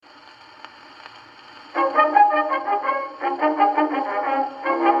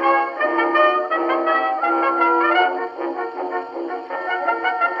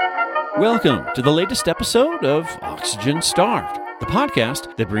Welcome to the latest episode of Oxygen Starved, the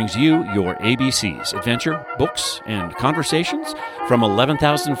podcast that brings you your ABCs, adventure, books, and conversations from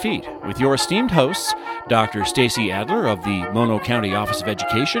 11,000 feet with your esteemed hosts, Dr. Stacy Adler of the Mono County Office of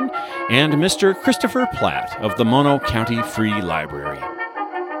Education and Mr. Christopher Platt of the Mono County Free Library.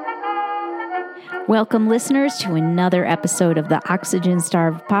 Welcome, listeners, to another episode of the Oxygen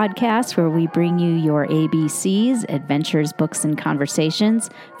Starved podcast, where we bring you your ABCs, adventures, books, and conversations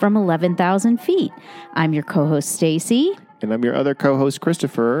from 11,000 feet. I'm your co-host, Stacy. And I'm your other co-host,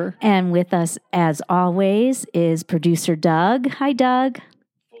 Christopher. And with us, as always, is producer Doug. Hi, Doug.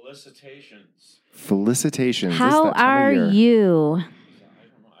 Felicitations. How are you?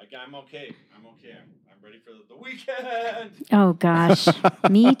 I don't know. I'm okay. I'm ready for the weekend. Oh, gosh.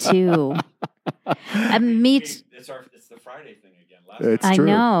 Me too. It's the Friday thing again. It's I true.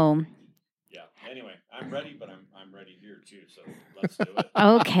 know. Yeah. Anyway, I'm ready, but I'm ready here too. So let's do it.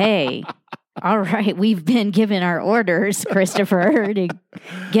 Okay. All right. We've been given our orders, Christopher, to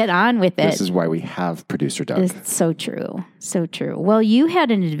get on with it. This is why we have producer Doug. It's so true. So true. Well, you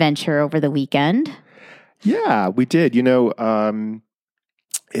had an adventure over the weekend. Yeah, we did. You know,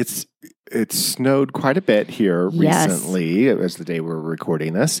 it snowed quite a bit here recently, as the day we're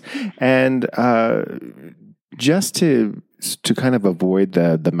recording this, and just to kind of avoid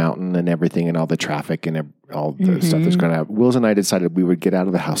the mountain and everything and all the traffic and all the stuff that's going on, Wills and I decided we would get out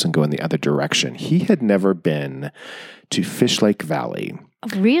of the house and go in the other direction. He had never been to Fish Lake Valley.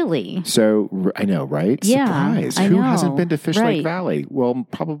 Really? So, I know, right? Yeah, Surprise. I Who know. hasn't been to Fish Right. Lake Valley? Well,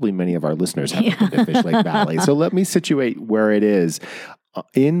 probably many of our listeners haven't been to Fish Lake Valley. So let me situate where it is.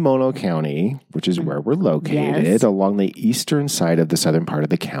 In Mono County, which is where we're located, Yes. along the eastern side of the southern part of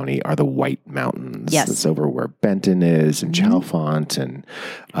the county are the White Mountains. Yes. That's over where Benton is and Chalfont. And,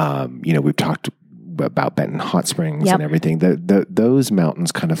 we've talked about Benton Hot Springs Yep. and everything. Those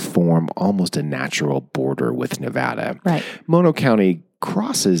mountains kind of form almost a natural border with Nevada. Right. Mono County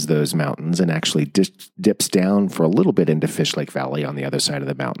crosses those mountains and actually dips down for a little bit into Fish Lake Valley on the other side of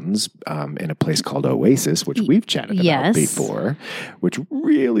the mountains in a place called Oasis, which we've chatted about Yes. before, which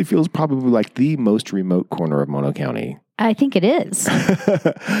really feels probably like the most remote corner of Mono County. I think it is.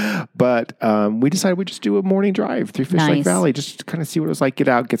 But we decided we'd just do a morning drive through Fish Lake Nice. Valley, just to kind of see what it was like, get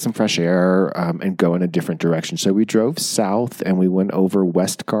out, get some fresh air, and go in a different direction. So we drove south and we went over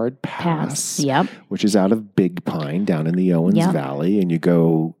Westguard Pass, Yep. which is out of Big Pine down in the Owens Yep. Valley. And you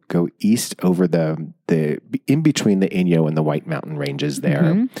go east over the in between the Inyo and the White Mountain ranges there.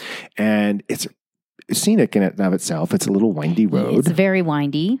 Mm-hmm. And it's scenic in and of itself. It's a little windy road It's very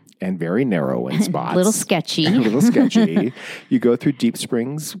windy, and very narrow in spots. a little sketchy. A little sketchy. You go through Deep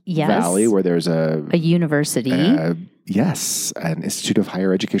Springs Yes. Valley, where there's a university. an Institute of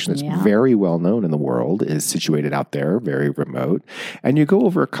Higher Education that's Yeah. very well known in the world, is situated out there, very remote. And you go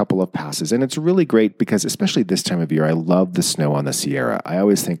over a couple of passes, and it's really great because, especially this time of year, I love the snow on the Sierra. I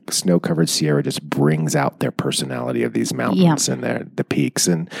always think snow-covered Sierra just brings out their personality of these mountains and the peaks.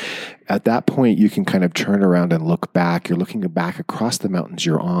 And at that point, you can kind of turn around and look back. You're looking back across the mountains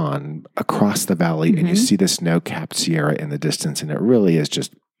you're on, across the valley, and you see the snow-capped Sierra in the distance, and it really is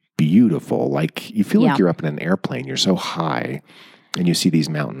just beautiful. Like, you feel like you're up in an airplane. You're so high and you see these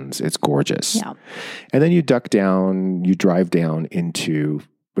mountains. It's gorgeous. Yeah. And then you drive down into,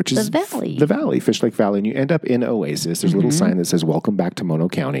 which is The valley. Fish Lake Valley, and you end up in Oasis. There's a little sign that says, "Welcome back to Mono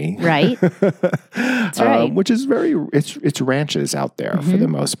County." Right. That's right. Which is it's ranches out there for the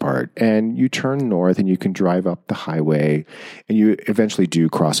most part. And you turn north and you can drive up the highway and you eventually do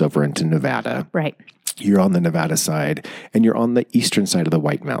cross over into Nevada. Right. You're on the Nevada side, and you're on the eastern side of the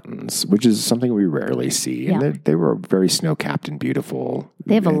White Mountains, which is something we rarely see. Yeah. And they were very snow-capped and beautiful.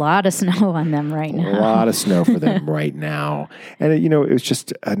 They have a lot of snow on them right now. A lot of snow for them right now. And, it was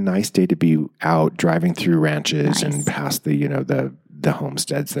just a nice day to be out driving through ranches and past the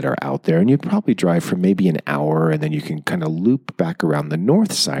homesteads that are out there. And you'd probably drive for maybe an hour, and then you can kind of loop back around the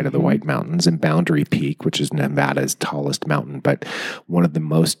north side of the White Mountains and Boundary Peak, which is Nevada's tallest mountain, but one of the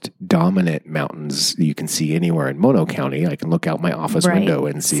most dominant mountains you can see anywhere in Mono County. I can look out my office window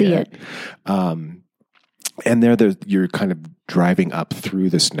and see it. And you're kind of driving up through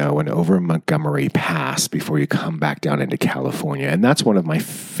the snow and over Montgomery Pass before you come back down into California. And that's one of my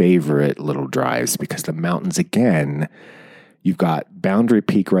favorite little drives because the mountains, again, you've got Boundary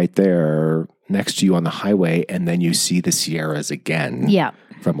Peak right there next to you on the highway, and then you see the Sierras again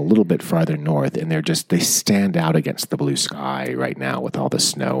from a little bit farther north, and they stand out against the blue sky right now with all the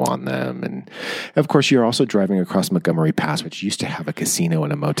snow on them. And of course, you're also driving across Montgomery Pass, which used to have a casino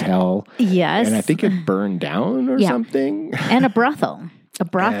and a motel. Yes. And I think it burned down or something. And a brothel. A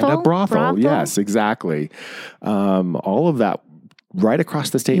brothel? And a brothel, yes, exactly. All of that right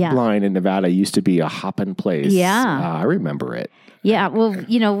across the state Yeah. line in Nevada used to be a hoppin' place. Yeah. I remember it. Yeah. Well,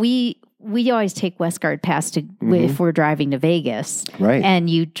 we always take Westgard Pass to if we're driving to Vegas. Right. And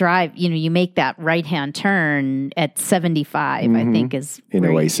you drive, you make that right-hand turn at 75, I think is In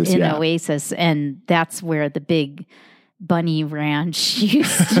where- Oasis, in yeah. Oasis. And that's where the big bunny ranch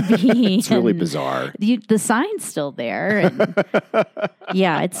used to be. It's really And bizarre. the sign's still there. And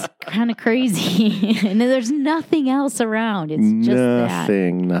yeah, it's kind of crazy. And there's nothing else around. It's just that.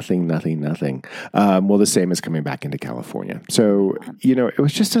 Nothing. Well, the same is coming back into California. So, it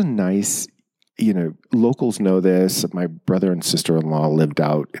was just a nice, locals know this. My brother and sister-in-law lived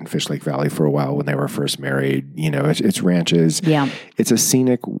out in Fish Lake Valley for a while when they were first married. It's ranches. Yeah. It's a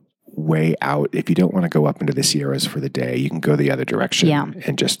scenic way out. If you don't want to go up into the Sierras for the day, you can go the other direction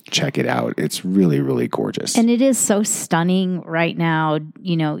and just check it out. It's really, really gorgeous. And it is so stunning right now,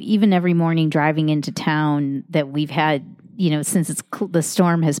 even every morning driving into town that we've had, since the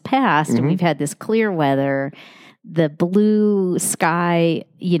storm has passed and we've had this clear weather, the blue sky,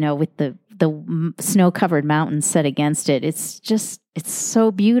 with the snow-covered mountains set against it. It's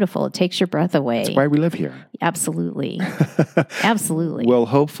so beautiful. It takes your breath away. That's why we live here. Absolutely. Absolutely. Well,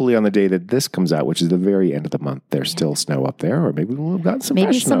 hopefully on the day that this comes out, which is the very end of the month, there's still snow up there, or maybe we'll have gotten some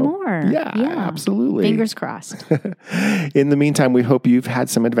fresh some snow. more. Yeah, absolutely. Fingers crossed. In the meantime, we hope you've had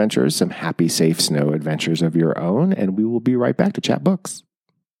some adventures, some happy, safe snow adventures of your own, and we will be right back to chat books.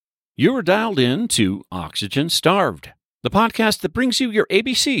 You are dialed in to Oxygen Starved, the podcast that brings you your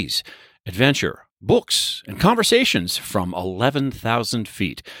ABCs, adventure, books, and conversations from 11,000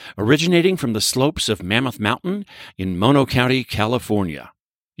 feet, originating from the slopes of Mammoth Mountain in Mono County, California.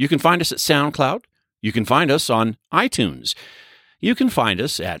 You can find us at SoundCloud. You can find us on iTunes. You can find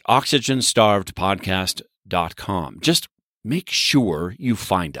us at oxygenstarvedpodcast.com. Just make sure you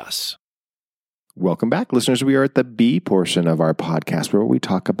find us. Welcome back, listeners. We are at the B portion of our podcast where we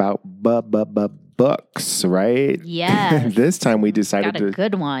talk about books, right? Yes. This time we decided Got a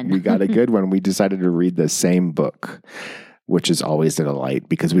good one. We got a good one. We decided to read the same book, which is always a delight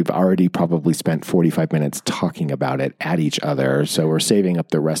because we've already probably spent 45 minutes talking about it at each other. So we're saving up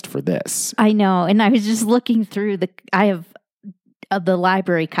the rest for this. I know. And I was just looking through I have the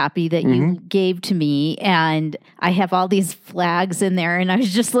library copy that you gave to me, and I have all these flags in there, and I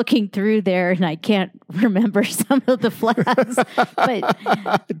was just looking through there, and I can't remember some of the flags. But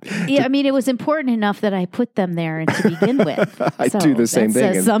yeah, I mean, it was important enough that I put them there to begin with. I do the same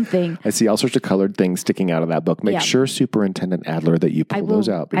thing. Says something. I see all sorts of colored things sticking out of that book. Make sure, Superintendent Adler, that you pull those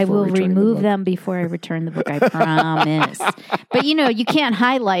out before I will returning remove the book. them before I return the book, I promise. But you can't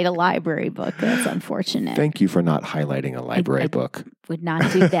highlight a library book. That's unfortunate. Thank you for not highlighting a library book. Would not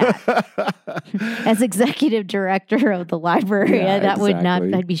do that. As executive director of the library, that would not,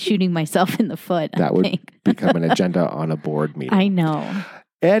 I'd be shooting myself in the foot. That would become an agenda on a board meeting. I know.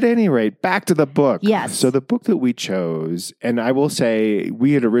 At any rate, back to the book. Yes. So the book that we chose, and I will say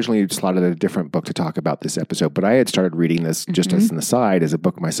we had originally slotted a different book to talk about this episode, but I had started reading this just as an aside as a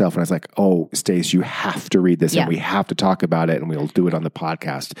book myself. And I was like, oh, Stace, you have to read this and we have to talk about it and we'll do it on the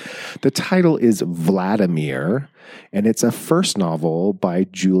podcast. The title is Vladimir, and it's a first novel by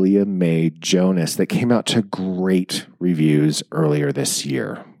Julia May Jonas that came out to great reviews earlier this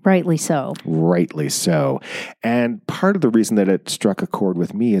year. Rightly so. Rightly so. And part of the reason that it struck a chord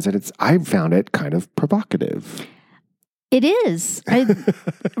with me is that I found it kind of provocative. It is.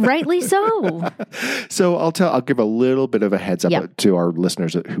 Rightly so. So I'll give a little bit of a heads up to our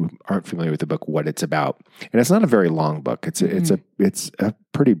listeners who aren't familiar with the book, what it's about. And it's not a very long book. It's a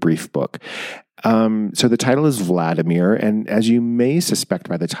pretty brief book. So the title is Vladimir, and as you may suspect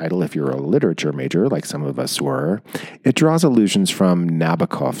by the title, if you're a literature major, like some of us were, it draws allusions from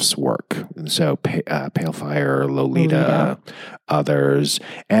Nabokov's work. So Pale Fire, Lolita, others.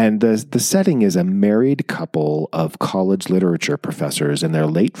 And the setting is a married couple of college literature professors in their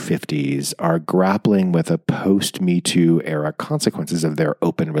late 50s are grappling with the post-Me Too era consequences of their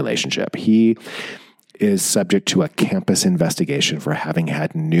open relationship. He is subject to a campus investigation for having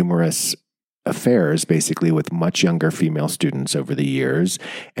had numerous affairs basically with much younger female students over the years,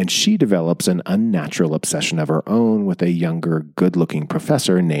 and she develops an unnatural obsession of her own with a younger, good-looking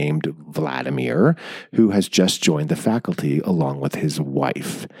professor named Vladimir, who has just joined the faculty along with his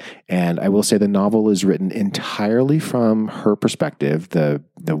wife. And I will say the novel is written entirely from her perspective, the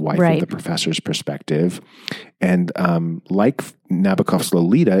wife of the professor's perspective. And like Nabokov's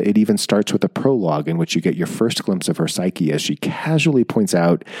Lolita, it even starts with a prologue in which you get your first glimpse of her psyche as she casually points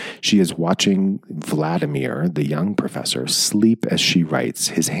out she is watching Vladimir, the young professor, sleep as she writes,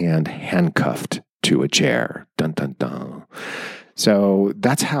 his hand handcuffed to a chair. Dun, dun, dun. So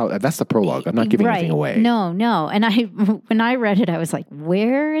that's the prologue. I'm not giving anything away. No. And when I read it, I was like,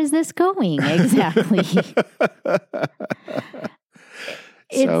 where is this going exactly?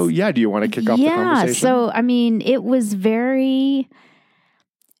 So, do you want to kick off the conversation? Yeah. So, I mean, it was very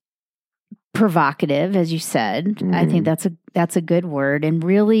provocative, as you said. Mm-hmm. I think that's a good word, and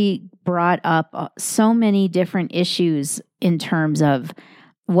really brought up so many different issues in terms of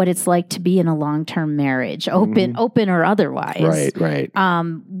what it's like to be in a long-term marriage, open or otherwise. Right.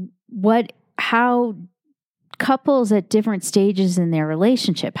 How couples at different stages in their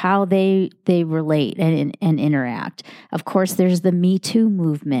relationship, how they relate and interact. Of course, there's the Me Too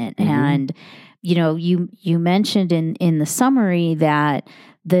movement, and you mentioned in the summary that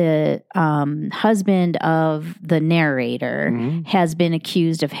the husband of the narrator has been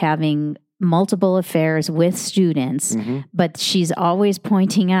accused of having multiple affairs with students, but she's always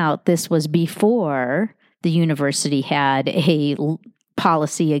pointing out this was before the university had a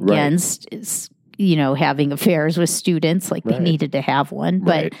policy against having affairs with students, like they needed to have one.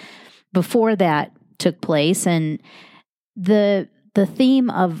 But before that took place, and the theme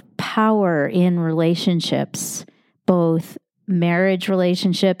of power in relationships, both marriage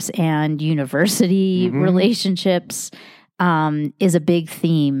relationships and university relationships, is a big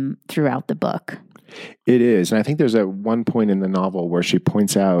theme throughout the book. It is. And I think there's one point in the novel where she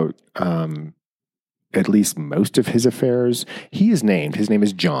points out at least most of his affairs. He is named. His name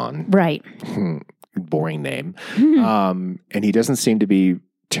is John. Right. Boring name. And he doesn't seem to be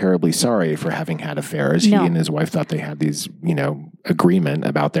terribly sorry for having had affairs. No. He and his wife thought they had these, agreement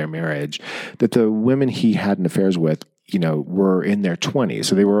about their marriage, that the women he had affairs with, were in their 20s.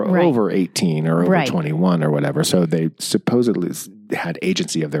 So they were over 18 or over 21 or whatever. So they supposedly had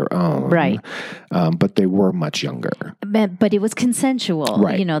agency of their own. Right. But they were much younger. But it was consensual.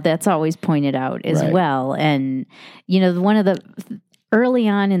 Right. That's always pointed out as well. And, one of the early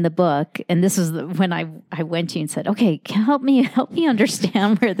on in the book, and this was when I went to you and said, okay, help me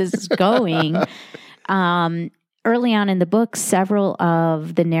understand where this is going. Early on in the book, several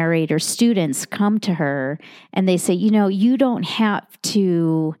of the narrator's students come to her and they say, you don't have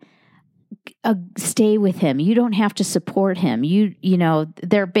to stay with him. You don't have to support him.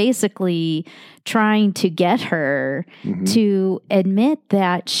 They're basically trying to get her to admit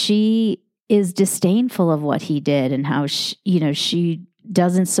that she is disdainful of what he did and how she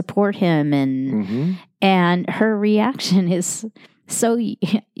doesn't support him, and her reaction is so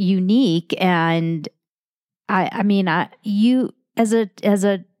unique. And you as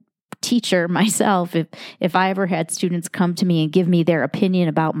a teacher myself, if I ever had students come to me and give me their opinion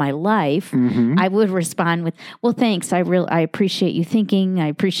about my life, I would respond with, well, thanks. I appreciate you thinking. I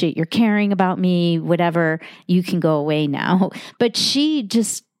appreciate your caring about me, whatever. You can go away now. But she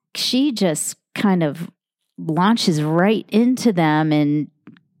just kind of launches right into them and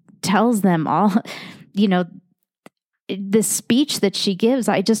tells them all, the speech that she gives.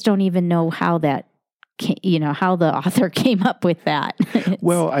 I just don't even know how that, how the author came up with that.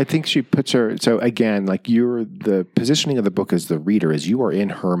 Well, I think she puts her, so again, like the positioning of the book as the reader is you are in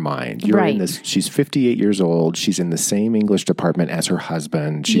her mind. You're in this, she's 58 years old. She's in the same English department as her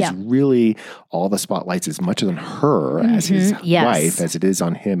husband. She's really, all the spotlights as much on her as his wife as it is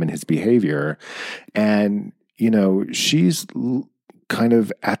on him and his behavior. And, she's kind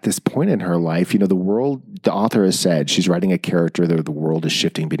of at this point in her life, the world, the author has said she's writing a character that the world is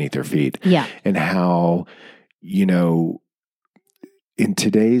shifting beneath her feet. Yeah. And how, in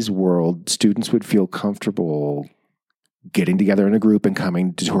today's world, students would feel comfortable getting together in a group and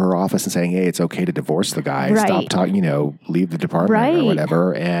coming to her office and saying, hey, it's okay to divorce the guy, stop talking, leave the department or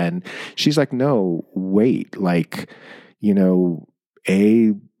whatever. And she's like, no, wait,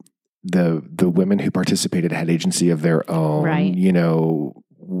 the women who participated had agency of their own. Right.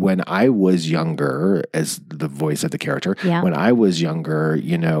 When I was younger, as the voice of the character, when I was younger,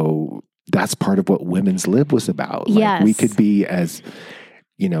 that's part of what women's lib was about. Like we could be as,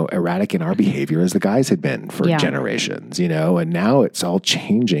 erratic in our behavior as the guys had been for generations, and now it's all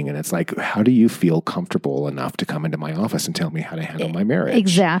changing. And it's like, how do you feel comfortable enough to come into my office and tell me how to handle my marriage?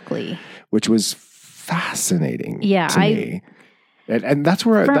 Exactly. Which was fascinating to me. And that's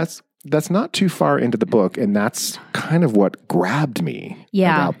where that's not too far into the book, and that's kind of what grabbed me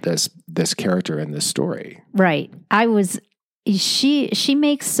about this character and this story. Right. She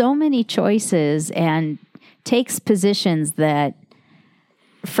makes so many choices and takes positions that,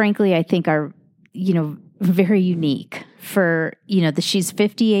 frankly, I think are, very unique for, she's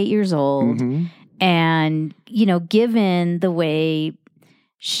 58 years old, and, given the way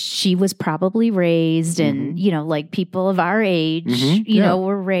she was probably raised and, like people of our age,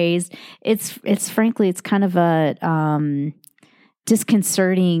 were raised. It's frankly, it's kind of a,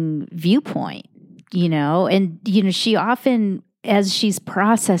 disconcerting viewpoint, and, she often, as she's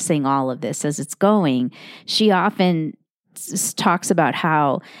processing all of this as it's going, she often talks about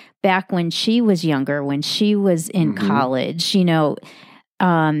how back when she was younger, when she was in college,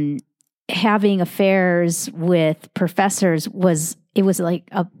 having affairs with professors was like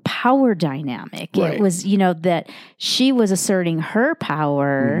a power dynamic. Right. It was, that she was asserting her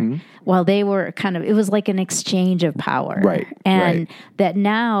power while they were it was like an exchange of power. Right. And that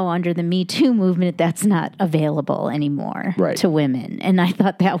now under the Me Too movement, that's not available anymore to women. And I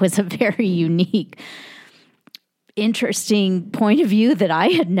thought that was a very unique, interesting point of view that I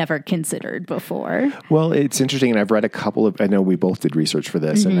had never considered before. Well, it's interesting, and I've read I know we both did research for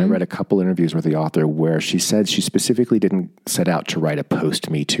this, and I read a couple interviews with the author where she said she specifically didn't set out to write a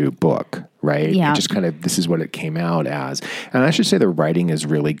post-Me Too book, right? Yeah. It just this is what it came out as. And I should say the writing is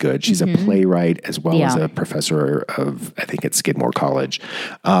really good. She's a playwright as well as a professor of, I think it's Skidmore College.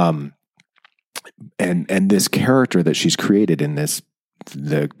 And this character that she's created in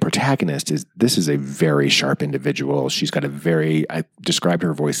the protagonist this is a very sharp individual. She's got I described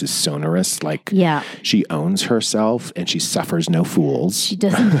her voice as sonorous, she owns herself and she suffers no fools. She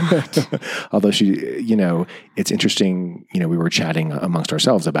does not. Although she, it's interesting, we were chatting amongst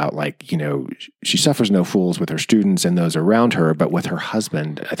ourselves about she suffers no fools with her students and those around her, but with her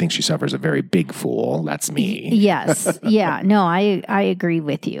husband, I think she suffers a very big fool. That's me. Yes. Yeah. No, I agree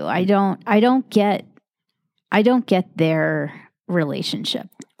with you. I don't get their relationship.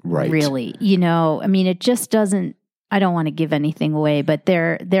 Right. Really. It just doesn't, I don't want to give anything away, but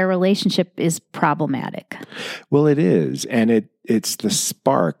their relationship is problematic. Well, it is. And it's the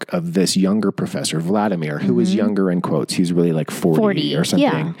spark of this younger professor, Vladimir, who is younger in quotes. He's really like 40 or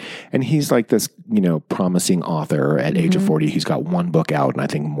something. Yeah. And he's like this, promising author at age of 40. He's got one book out and I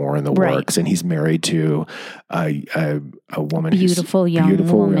think more in the works. And he's married to a woman beautiful young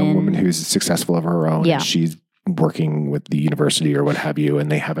woman who's successful of her own. Yeah. And she's working with the university or what have you,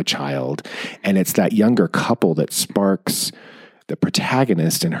 and they have a child. And it's that younger couple that sparks the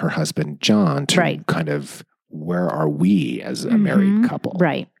protagonist and her husband, John, to kind of, where are we as a married couple?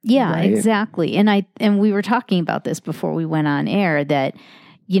 Right. Yeah, exactly. And we were talking about this before we went on air that,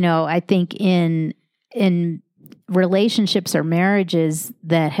 I think in relationships or marriages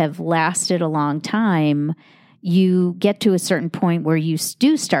that have lasted a long time, you get to a certain point where you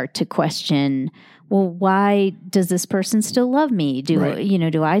do start to question, well, why does this person still love me? Do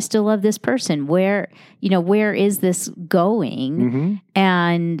I still love this person? Where is this going?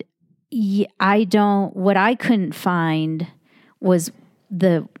 And what I couldn't find was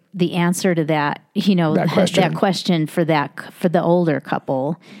the answer to that, that question for the older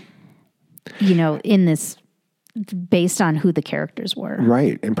couple, in this, based on who the characters were.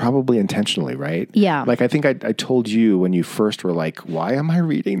 Right. And probably intentionally, right? Yeah. Like, I think I told you when you first were like, why am I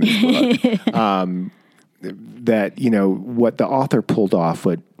reading this book? That, what the author pulled off,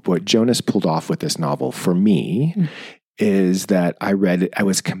 what Jonas pulled off with this novel for me is that I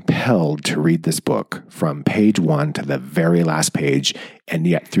was compelled to read this book from page 1 to the very last page. And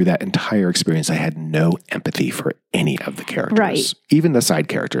yet through that entire experience, I had no empathy for any of the characters, right. Even the side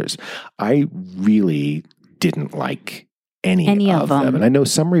characters. I really didn't like any of them. And I know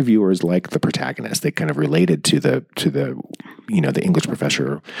some reviewers like the protagonist. They kind of related to the the English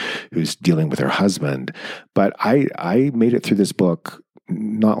professor who's dealing with her husband. But I made it through this book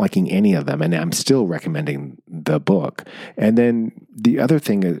not liking any of them, and I'm still recommending the book. And then the other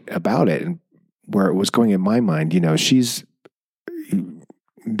thing about it, and where it was going in my mind,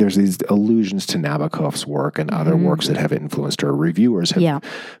 there's these allusions to Nabokov's work and other works that have influenced her. Reviewers have,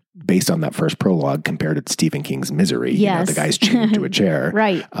 based on that first prologue, compared it to Stephen King's Misery. Yes. The guy's chained to a chair.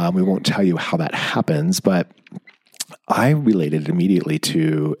 Right. We won't tell you how that happens, but I related immediately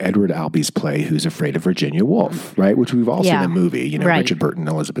to Edward Albee's play, Who's Afraid of Virginia Woolf, right? Which we've all seen the movie, Richard Burton,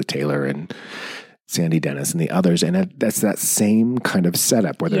 Elizabeth Taylor, and Sandy Dennis and the others. And that's that same kind of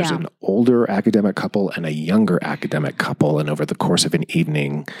setup where there's an older academic couple and a younger academic couple. And over the course of an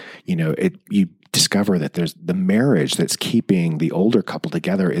evening, you discover that there's the marriage that's keeping the older couple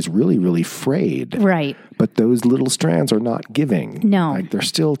together is really, really frayed. Right. But those little strands are not giving. No. Like, they're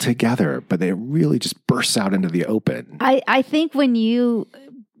still together, but they really just bursts out into the open. I think when you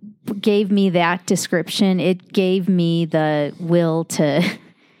gave me that description, it gave me the will to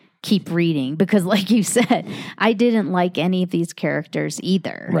keep reading, because like you said, I didn't like any of these characters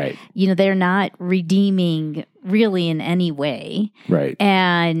either. Right. They're not redeeming really in any way. Right.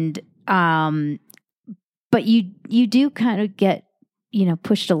 And but you do kind of get,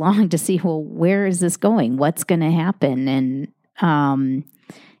 pushed along to see, well, where is this going? What's going to happen? And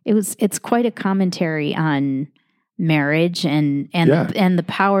it's quite a commentary on marriage and the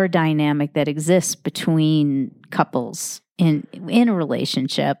power dynamic that exists between couples in a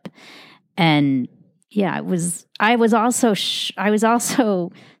relationship. And yeah, I was also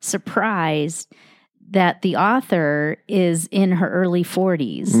surprised that the author is in her early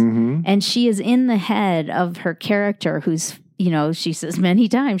 40s, and she is in the head of her character, who's, she says many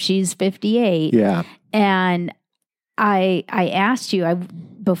times she's 58. Yeah. And I asked you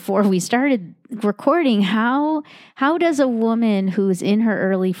before we started recording, how does a woman who's in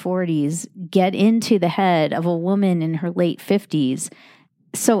her early 40s get into the head of a woman in her late 50s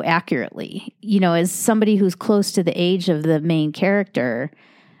so accurately? As somebody who's close to the age of the main character,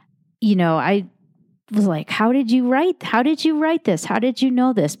 I was like, how did you write this? How did you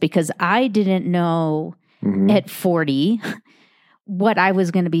know this? Because I didn't know at 40 what I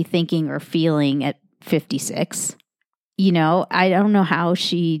was going to be thinking or feeling at 56. I don't know how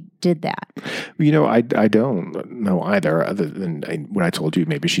she did that. I don't know either, other than when I told you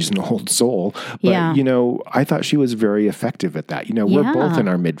maybe she's an old soul. But, I thought she was very effective at that. We're both in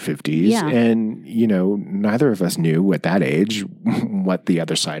our mid-50s, and, neither of us knew at that age what the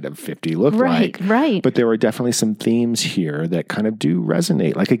other side of 50 looked like. Right. But there were definitely some themes here that kind of do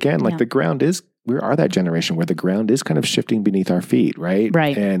resonate. Like, again, the ground is, we are that generation where the ground is kind of shifting beneath our feet, right?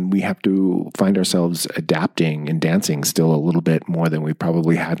 Right. And we have to find ourselves adapting and dancing still a little bit more than we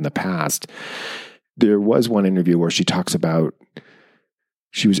probably had in the past. There was one interview where she talks about,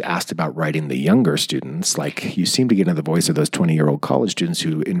 she was asked about writing the younger students. Like, you seem to get in the voice of those 20-year-old college students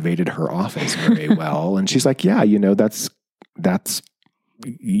who invaded her office very well. And she's like, yeah, that's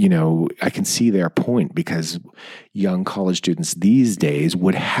I can see their point, because young college students these days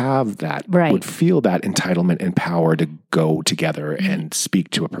would have that, would feel that entitlement and power to go together and speak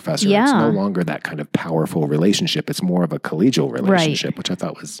to a professor. Yeah. It's no longer that kind of powerful relationship. It's more of a collegial relationship, which I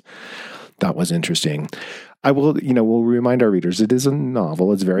thought was interesting. I will, we'll remind our readers, it is a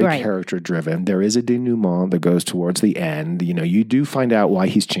novel. It's very character driven. There is a denouement that goes towards the end. You do find out why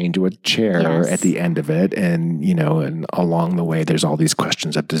he's chained to a chair at the end of it. And, and along the way, there's all these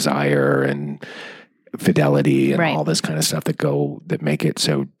questions of desire and fidelity and all this kind of stuff that make it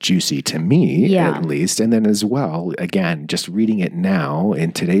so juicy to me, at least. And then as well, again, just reading it now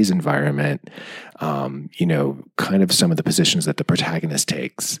in today's environment, kind of some of the positions that the protagonist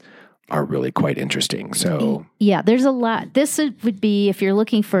takes are really quite interesting. So there's a lot. This would be, if you're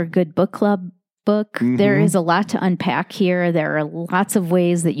looking for a good book club book, there is a lot to unpack here. There are lots of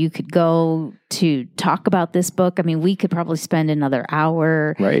ways that you could go to talk about this book. I mean, we could probably spend another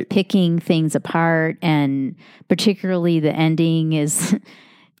hour picking things apart, and particularly the ending is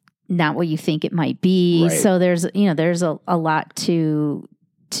not what you think it might be. So there's a lot to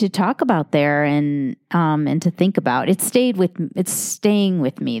talk about there and to think about. It's staying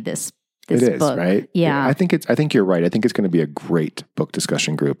with me, this it is, book. Right? Yeah. I think you're right. I think it's going to be a great book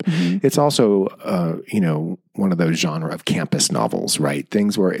discussion group. It's also, one of those genre of campus novels, right?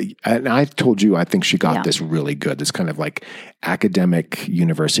 Things where, and I told you, I think she got this really good. This kind of like academic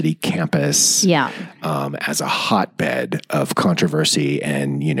university campus as a hotbed of controversy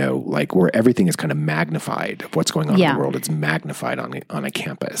and, where everything is kind of magnified of what's going on in the world. It's magnified on a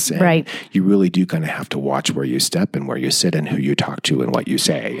campus. And you really do kind of have to watch where you step and where you sit and who you talk to and what you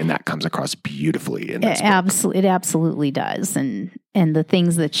say. And that comes across beautifully in this book. It absolutely does. And the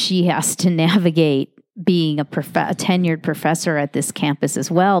things that she has to navigate being a tenured professor at this campus as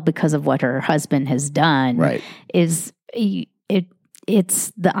well, because of what her husband has done, is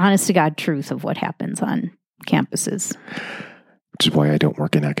it's the honest to God truth of what happens on campuses. Which is why I don't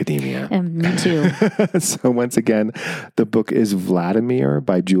work in academia. Me too. So once again, the book is Vladimir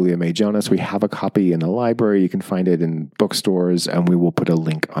by Julia May Jonas. We have a copy in the library. You can find it in bookstores, and we will put a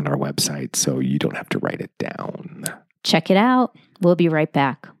link on our website so you don't have to write it down. Check it out. We'll be right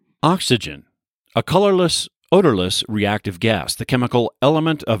back. Oxygen, a colorless, odorless reactive gas, the chemical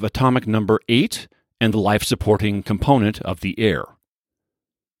element of atomic number 8 and the life-supporting component of the air.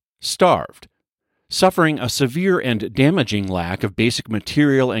 Starved, suffering a severe and damaging lack of basic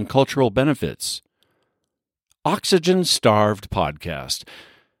material and cultural benefits. Oxygen-Starved Podcast,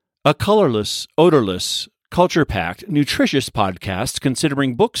 a colorless, odorless, culture-packed, nutritious podcast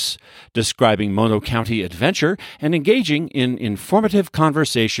considering books, describing Mono County adventure, and engaging in informative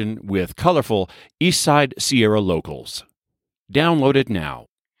conversation with colorful Eastside Sierra locals. Download it now.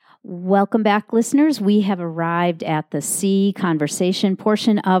 Welcome back, listeners. We have arrived at the C conversation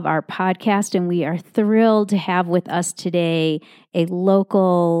portion of our podcast, and we are thrilled to have with us today a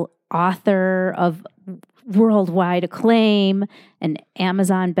local author of worldwide acclaim, an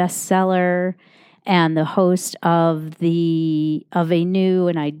Amazon bestseller, and the host of a new,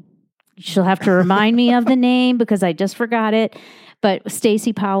 and I She'll have to remind me of the name because I just forgot it. But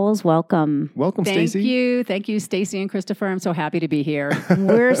Stacey Powles, welcome. Welcome, Stacey. Thank you, Stacey and Christopher. I'm so happy to be here.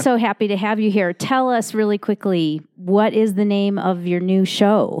 We're so happy to have you here. Tell us really quickly, what is the name of your new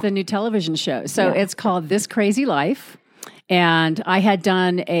show? The new television show. So it's called This Crazy Life. And I had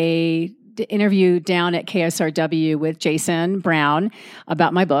done a interview down at KSRW with Jason Brown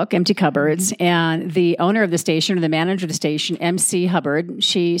about my book, Empty Cupboards. And the owner of the station, or the manager of the station, MC Hubbard,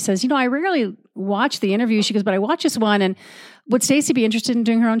 she says, I rarely watch the interview. She goes, but I watched this one, and would Stacey be interested in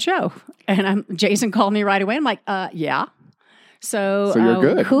doing her own show? And Jason called me right away. I'm like, yeah. So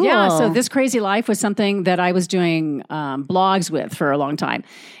you're good. Cool. Yeah, so This Crazy Life was something that I was doing blogs with for a long time.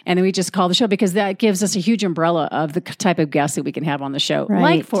 And then we just called the show because that gives us a huge umbrella of the type of guests that we can have on the show. Right.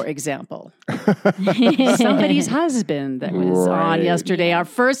 Like, for example, somebody's husband that was on yesterday. Our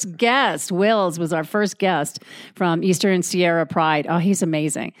first guest, Wills, was our first guest from Eastern Sierra Pride. Oh, he's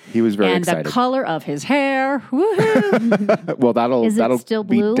amazing. He was very excited. And the color of his hair. Woohoo! Well, that'll still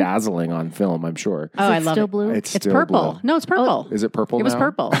be blue? dazzling on film, I'm sure. Oh, I love still it. blue? It's It's still purple. blue. No, it's purple. Is it purple It was now?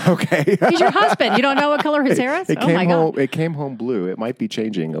 purple. Okay. He's your husband. You don't know what color his hair is? It Oh came my home. God. It came home blue. It might be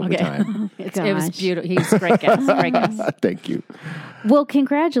changing over time. It was Gosh. beautiful. He's a great guest. Great guest. Thank you. Well,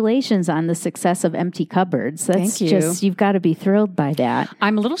 congratulations on the success of Empty Cupboards. That's Thank you. you've got to be thrilled by that.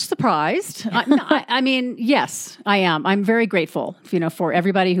 I'm a little surprised. I mean, yes, I am. I'm very grateful, for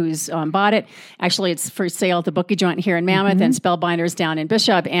everybody who's bought it. Actually, it's for sale at the Bookie Joint here in Mammoth and Spellbinders down in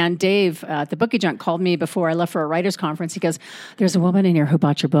Bishop. And Dave at the Bookie Joint called me before I left for a writer's conference. He goes, there's a woman in here who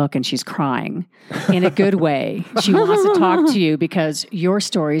bought your book and she's crying in a good way. She wants to talk to you because your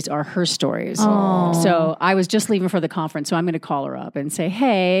stories are her stories. So I was just leaving for the conference, so I'm going to call her up and say,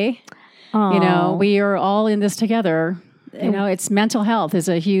 hey, we are all in this together. It's mental health is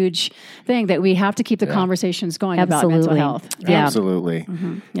a huge thing that we have to keep the conversations going about mental health. Yeah. Absolutely.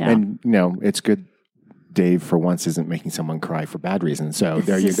 Yeah. And, it's good. Dave, for once, isn't making someone cry for bad reasons. So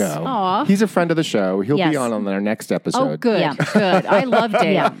there you go. Aw. He's a friend of the show. He'll Yes. be on our next episode. Oh, good, Yeah. good. I love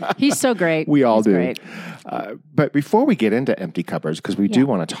Dave. He's so great. We all He's do. Great. But before we get into Empty Cupboards, because we do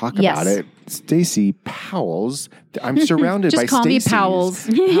want to talk Yes. about it, Stacey Powles, I'm surrounded Just by call me Stacey's. Powles.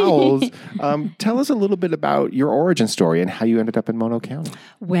 Powles. Tell us a little bit about your origin story and how you ended up in Mono County.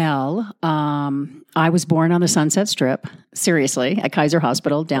 Well, I was born on the Sunset Strip, seriously, at Kaiser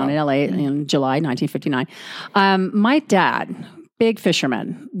Hospital down in LA in July 1959. My dad, big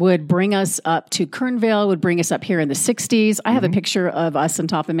fisherman, would bring us up to Kernville, would bring us up here in the 60s. I have a picture of us on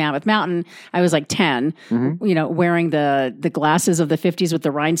top of Mammoth Mountain. I was like 10, wearing the glasses of the 50s with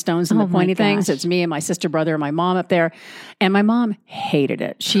the rhinestones and the pointy things. It's me and my sister, brother, and my mom up there. And my mom hated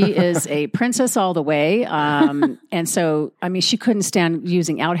it. She is a princess all the way. And so, she couldn't stand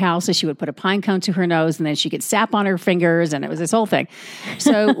using outhouses. She would put a pine cone to her nose and then she'd get sap on her fingers. And it was this whole thing.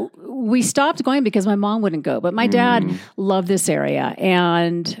 So we stopped going because my mom wouldn't go. But my dad loved this area.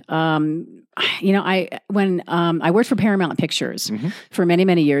 And, when I worked for Paramount Pictures for many,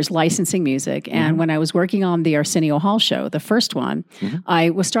 many years, licensing music. And when I was working on the Arsenio Hall show, the first one, I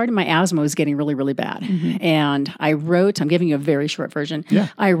was starting, my asthma was getting really, really bad. And I wrote, I'm giving you a very short version. Yeah.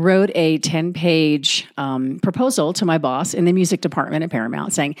 I wrote a 10-page proposal to my boss in the music department at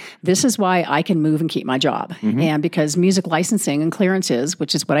Paramount saying, this is why I can move and keep my job. And because music licensing and clearances,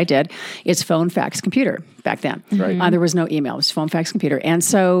 which is what I did, it's phone, fax, computer back then. Right. There was no email. It was phone, fax, computer. And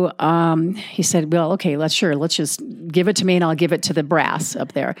so he said, well, okay, let's just give it to me and I'll give it to the brass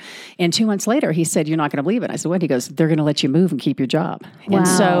up there. And 2 months later, he said, you're not going to believe it. I said, what? He goes, they're going to let you move and keep your job. Wow. And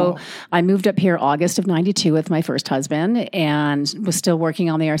so I moved up here August of 92 with my first husband and was still working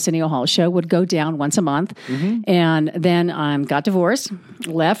on the Arsenio Hall show, would go down once a month. And then got divorced,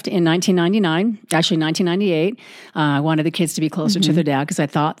 left in 1999, actually 1998. I wanted the kids to be closer to their dad because I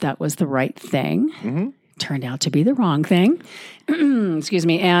thought that was the right thing. Turned out to be the wrong thing. Excuse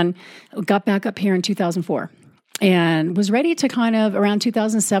me. And got back up here in 2004 and was ready to around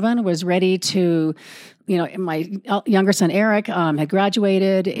 2007, was ready to, my younger son, Eric, had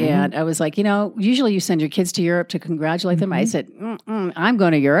graduated and I was like, usually you send your kids to Europe to congratulate them. I said, I'm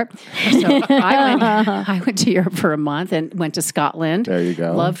going to Europe. So I went to Europe for a month and went to Scotland. There you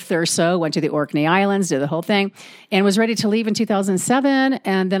go. Loved Thurso, went to the Orkney Islands, did the whole thing and was ready to leave in 2007.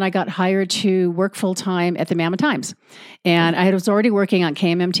 And then I got hired to work full time at the Mammoth Times. And I was already working on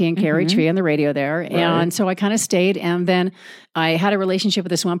KMMT and KRHV on the radio there. Right. And so I kind of stayed. And then I had a relationship with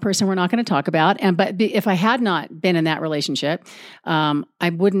this one person we're not going to talk about. But if I had not been in that relationship, I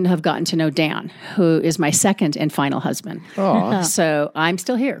wouldn't have gotten to know Dan, who is my second and final husband. Aw. So I'm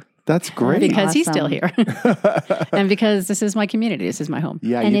still here. That's great. Because he's still Awesome. here. And because this is my community. This is my home.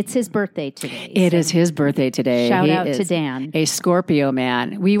 Yeah, And you- it's his birthday today. It so is his birthday today. Shout He out to is Dan. a Scorpio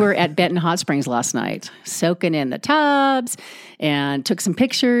man. We were at Benton Hot Springs last night, soaking in the tubs and took some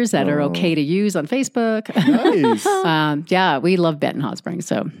pictures that are okay to use on Facebook. nice. Yeah, we love Benton Hot Springs.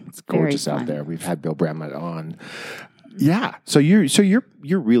 So It's gorgeous Very out fun. there. We've had Bill Bramlett on. Yeah. So you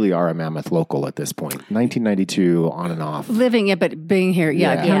really are a Mammoth local at this point. 1992 on and off. living it, but being here. Yeah,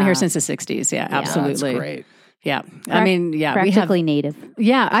 Yeah. I've been Yeah. here since the 60s. Yeah, absolutely. That's great. Yeah. I mean, yeah, we have Practically native.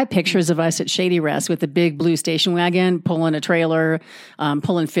 Yeah, I have pictures of us at Shady Rest with the big blue station wagon, pulling a trailer,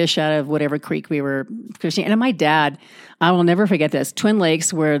 pulling fish out of whatever creek we were fishing. And my dad, I will never forget this. Twin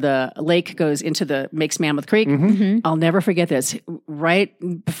Lakes, where the lake goes into makes Mammoth Creek. I'll never forget this. Right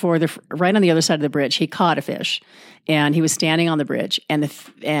on the other side of the bridge, he caught a fish, and he was standing on the bridge, and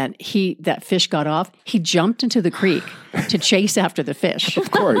that fish got off. He jumped into the creek to chase after the fish. Of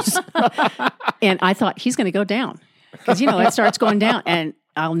course. And I thought he's going to go down because, it starts going down. And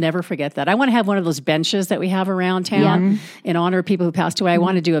I'll never forget that. I want to have one of those benches that we have around town in honor of people who passed away. I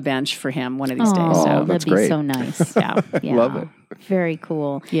want to do a bench for him one of these days. Oh, So, that's that'd be great. so nice. yeah. Yeah. Love it. Very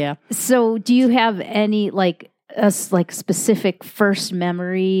cool. Yeah. So, do you have any specific first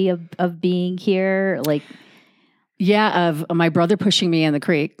memory of being here? Like, Yeah, of my brother pushing me in the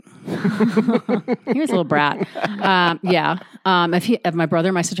creek. He was a little brat. Of my brother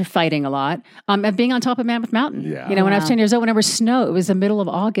and my sister fighting a lot. Of being on top of Mammoth Mountain. Yeah. When I was 10 years old, when there was snow, it was the middle of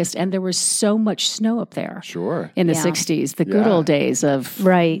August, and there was so much snow up there. Sure. In the Yeah. 60s, the good Yeah. old days of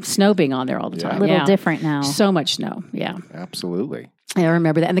Right. snow being on there all the Yeah. time. a little Yeah. different now. So much snow. Yeah. Absolutely. I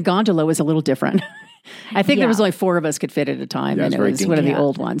remember that. And the gondola was a little different. I think Yeah. there was only 4 of us could fit at a time, Yeah, and it's it very was one of the dinky.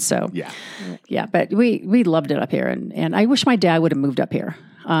 old ones. So Yeah. yeah, but we loved it up here, and I wish my dad would have moved up here.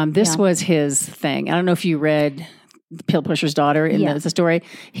 This was his thing. I don't know if you read Pill Pusher's Daughter in Yeah. the story.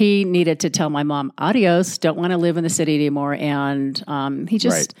 He needed to tell my mom, adios, don't want to live in the city anymore. And he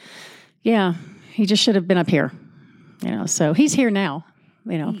just, he just should have been up here. So he's here now.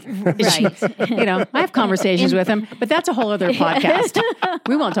 Right. I have conversations with him, but that's a whole other podcast.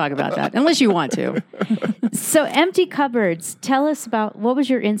 We won't talk about that unless you want to. So, Empty Cupboards. Tell us about what was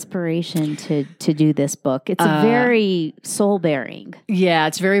your inspiration to do this book? It's very soul bearing. Yeah,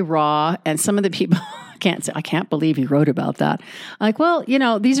 it's very raw, and some of the people I can't believe he wrote about that. I'm like, well,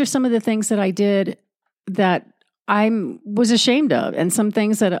 these are some of the things that I did that I was ashamed of, and some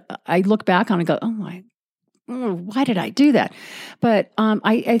things that I look back on and go, why did I do that? But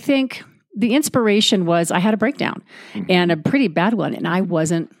I think the inspiration was I had a breakdown, and a pretty bad one, and I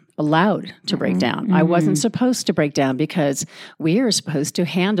wasn't allowed to break down. I wasn't supposed to break down because we are supposed to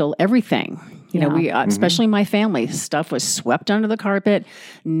handle everything. We, especially my family, stuff was swept under the carpet.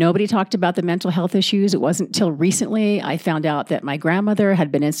 Nobody talked about the mental health issues. It wasn't until recently I found out that my grandmother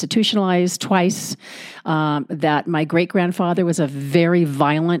had been institutionalized twice, that my great-grandfather was a very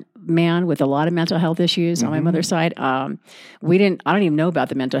violent man with a lot of mental health issues on my mother's side. I don't even know about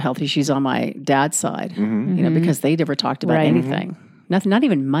the mental health issues on my dad's side, because they never talked about anything. Nothing, not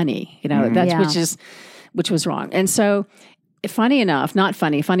even money, which was wrong. And so, funny, not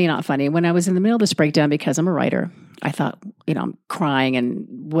funny, when I was in the middle of this breakdown, because I'm a writer, I thought, I'm crying and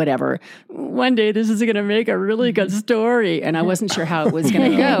whatever. One day this is going to make a really good story. And I wasn't sure how it was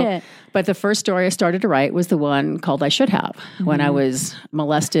going to go. But the first story I started to write was the one called I Should Have, when I was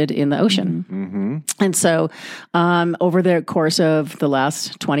molested in the ocean. And so over the course of the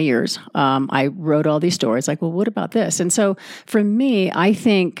last 20 years, I wrote all these stories like, well, what about this? And so for me, I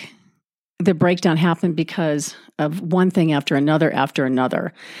think the breakdown happened because of one thing after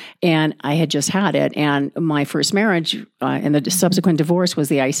another. And I had just had it. And my first marriage and the subsequent divorce was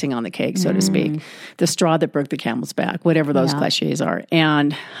the icing on the cake, so to speak. The straw that broke the camel's back, whatever those cliches are.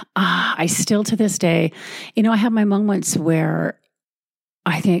 And I still to this day, I have my moments where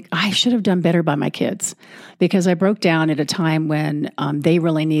I think I should have done better by my kids, because I broke down at a time when they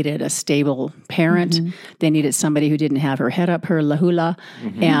really needed a stable parent. They needed somebody who didn't have her head up her lahula.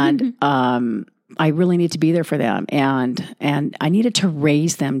 And I really need to be there for them. And I needed to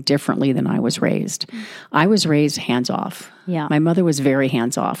raise them differently than I was raised. I was raised hands off. Yeah. My mother was very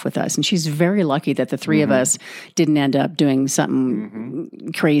hands off with us. And she's very lucky that the 3 of us didn't end up doing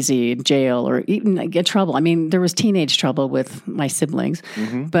something crazy in jail or even get trouble. I mean, there was teenage trouble with my siblings,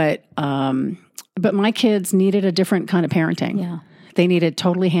 but my kids needed a different kind of parenting. Yeah. They needed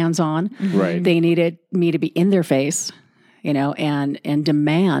totally hands-on. Right. They needed me to be in their face, and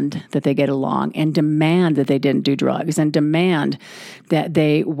demand that they get along, and demand that they didn't do drugs, and demand that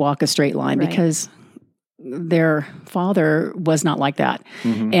they walk a straight line, because their father was not like that.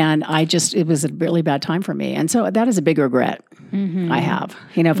 And it was a really bad time for me. And so that is a big regret I have.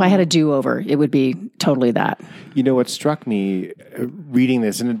 If I had a do-over, it would be totally that. What struck me reading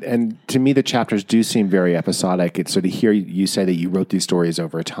this, and to me the chapters do seem very episodic. It's so to hear you say that you wrote these stories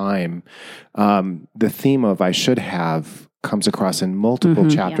over time, the theme of I should have comes across in multiple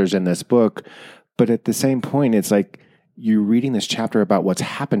chapters in this book. But at the same point, it's like you're reading this chapter about what's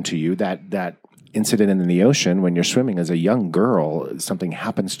happened to you, that incident in the ocean when you're swimming as a young girl, something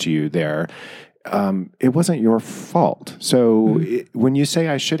happens to you there. It wasn't your fault. So when you say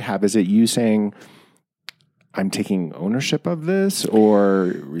I should have, is it you saying I'm taking ownership of this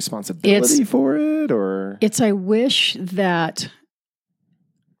or responsibility for it? Or I wish that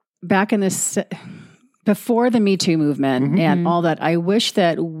back in this, before the Me Too movement and all that, I wish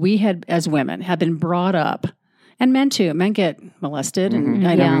that we had, as women, had been brought up, and men too. Men get molested, and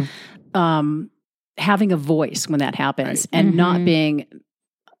I know. Having a voice when that happens and not being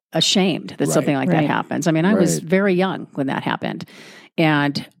ashamed that something like that happens. I mean, I was very young when that happened.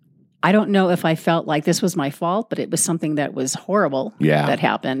 And I don't know if I felt like this was my fault, but it was something that was horrible that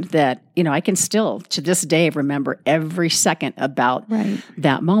happened that, I can still to this day remember every second about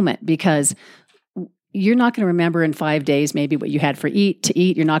that moment, because you're not going to remember in 5 days maybe what you had to eat.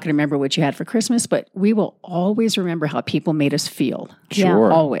 You're not going to remember what you had for Christmas, but we will always remember how people made us feel.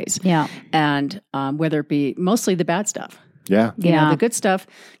 Sure. Always. Yeah. And whether it be mostly the bad stuff. Yeah. The good stuff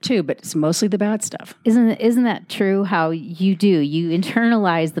too, but it's mostly the bad stuff. Isn't that true how you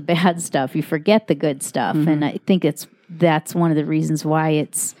internalize the bad stuff, you forget the good stuff. And I think that's one of the reasons why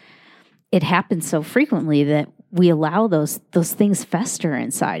it happens so frequently, that we allow those things fester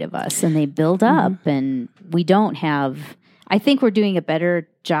inside of us and they build up, and we don't have, I think we're doing a better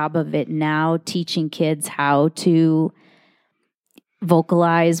job of it now, teaching kids how to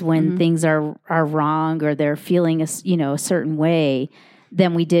vocalize when things are wrong or they're feeling a certain way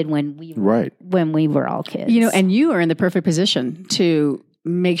than we did when we were all kids. And you are in the perfect position to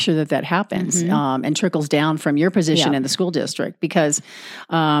make sure that happens and trickles down from your position in the school district, because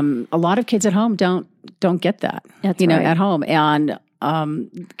a lot of kids at home don't get that. That's at home, and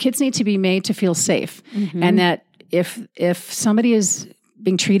kids need to be made to feel safe, and that if somebody is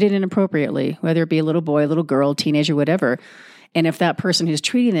being treated inappropriately, whether it be a little boy, a little girl, teenager, whatever, and if that person who's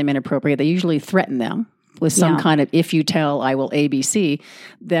treating them inappropriately, they usually threaten them with some kind of if you tell, I will ABC,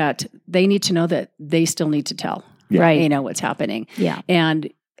 that they need to know that they still need to tell. Yeah. Right. What's happening. Yeah.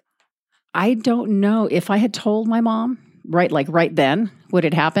 And I don't know if I had told my mom right then what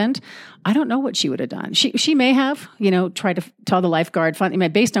had happened, I don't know what she would have done. She may have, tried to tell the lifeguard,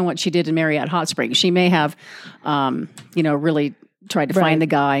 based on what she did in Marriott Hot Springs, she may have, really tried to find the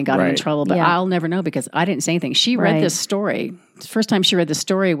guy and got him in trouble, but I'll never know because I didn't say anything. She read this story. The first time she read the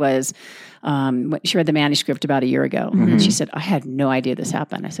story was when she read the manuscript about a year ago. And she said, I had no idea this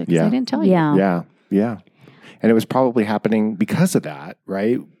happened. I said, because I didn't tell you. Yeah. And it was probably happening because of that,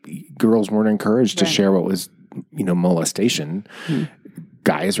 right? Girls weren't encouraged to share what was, molestation.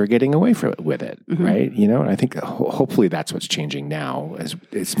 Guys were getting away with it, right? And I think hopefully that's what's changing now, as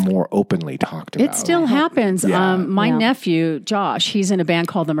it's more openly talked about. It still happens. Yeah. My nephew, Josh, he's in a band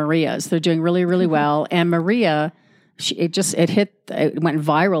called the Marias. They're doing really, really well. And Maria, it went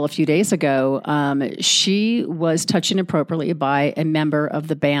viral a few days ago. She was touched inappropriately by a member of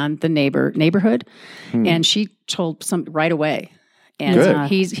the band, the Neighborhood, and she told right away. And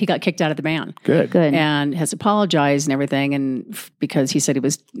he got kicked out of the band. Good. And has apologized and everything. And because he said it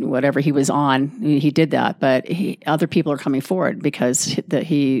was whatever he was on, he did that. But other people are coming forward because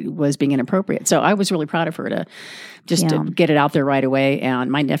he was being inappropriate. So I was really proud of her to get it out there right away.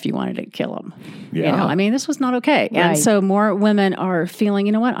 And my nephew wanted to kill him. Yeah. This was not okay. Right. And so more women are feeling,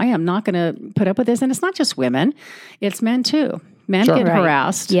 you know what, I am not going to put up with this. And it's not just women, it's men too. Men get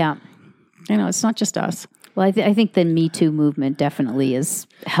harassed. Yeah. It's not just us. Well, I think the Me Too movement definitely has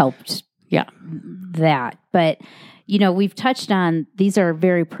helped that. But, we've touched on, these are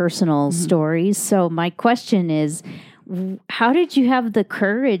very personal stories. So my question is, how did you have the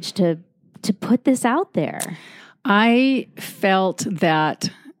courage to put this out there? I felt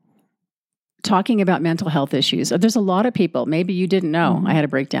that talking about mental health issues, there's a lot of people, maybe you didn't know I had a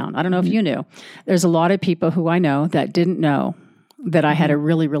breakdown. I don't know if you knew. There's a lot of people who I know that didn't know that I had a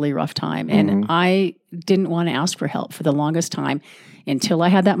really, really rough time. And I didn't want to ask for help for the longest time until I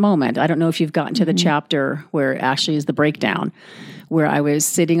had that moment. I don't know if you've gotten to the chapter where it actually is the breakdown, where I was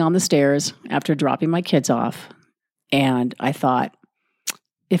sitting on the stairs after dropping my kids off. And I thought,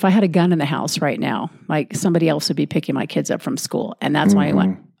 if I had a gun in the house right now, somebody else would be picking my kids up from school. And that's why I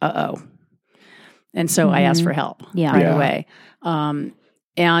went, uh-oh. And so I asked for help right away. And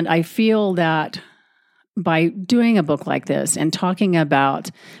I feel that by doing a book like this and talking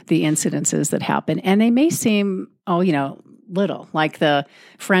about the incidences that happen, and they may seem, little, like the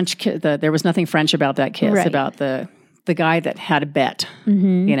French kid, there was nothing French about that kiss, Right. about the guy that had a bet,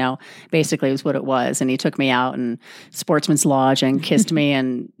 basically was what it was. And he took me out in Sportsman's Lodge and kissed me,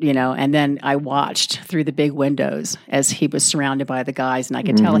 and, and then I watched through the big windows as he was surrounded by the guys, and I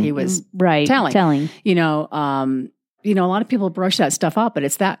could tell he was telling. A lot of people brush that stuff up, but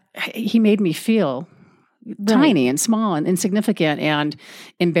it's that he made me feel tiny and small and insignificant and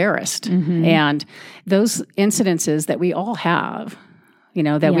embarrassed. And those incidences that we all have,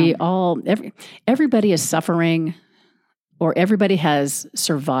 we all, everybody is suffering, or everybody has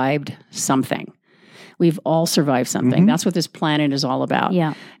survived something. We've all survived something. That's what this planet is all about.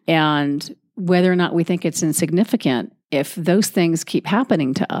 Yeah. And whether or not we think it's insignificant, if those things keep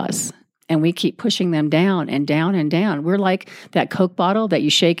happening to us, and we keep pushing them down and down and down. We're like that Coke bottle that you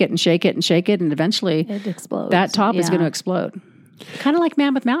shake it and shake it and shake it, and eventually it explodes. That top is going to explode. Kind of like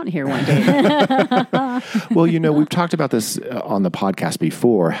Mammoth Mountain here one day. Well, we've talked about this on the podcast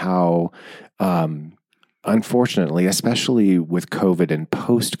before, how unfortunately, especially with COVID and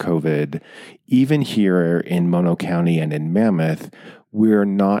post-COVID, even here in Mono County and in Mammoth, we're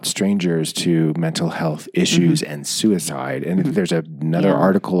not strangers to mental health issues and suicide. And there's another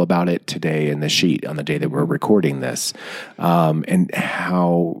article about it today in the sheet on the day that we're recording this. And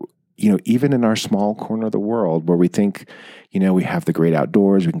how, even in our small corner of the world where we think, we have the great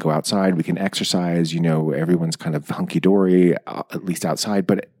outdoors, we can go outside, we can exercise, everyone's kind of hunky-dory, at least outside.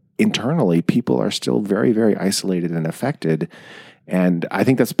 But internally, people are still very, very isolated and affected. And I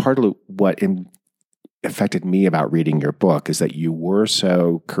think that's part of what affected me about reading your book, is that you were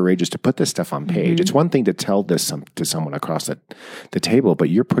so courageous to put this stuff on page. It's one thing to tell this to someone across the table,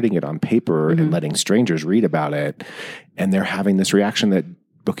 but you're putting it on paper and letting strangers read about it, and they're having this reaction that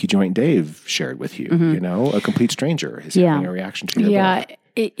Bookie Joint Dave shared with you. A complete stranger is having a reaction to your book.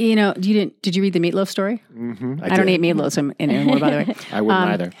 Did you read the meatloaf story? I don't eat meatloaf anymore, by the way. I wouldn't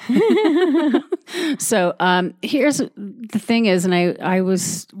either. So here's the thing is, and I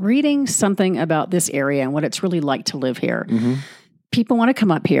was reading something about this area and what it's really like to live here. People want to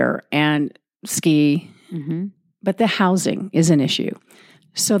come up here and ski, but the housing is an issue.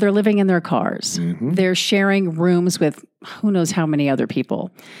 So they're living in their cars. They're sharing rooms with who knows how many other people.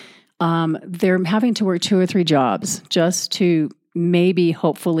 They're having to work 2 or 3 jobs just to maybe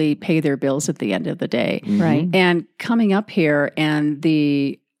hopefully pay their bills at the end of the day. Right. And coming up here and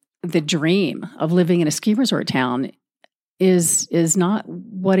the dream of living in a ski resort town is not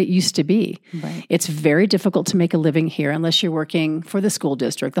what it used to be. Right. It's very difficult to make a living here unless you're working for the school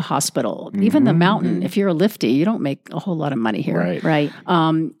district, the hospital, even the mountain. If you're a lifty, you don't make a whole lot of money here. Right.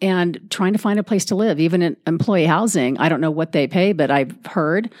 And trying to find a place to live, even in employee housing, I don't know what they pay, but I've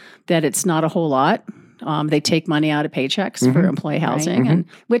heard that it's not a whole lot. They take money out of paychecks for employee housing, and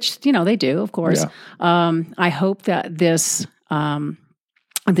which, they do, of course. Yeah. I hope that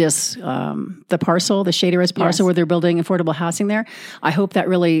the parcel, the Shady Res parcel where they're building affordable housing there, I hope that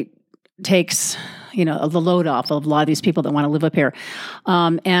really takes, the load off of a lot of these people that want to live up here.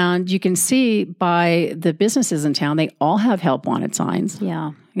 And you can see by the businesses in town, they all have help wanted signs.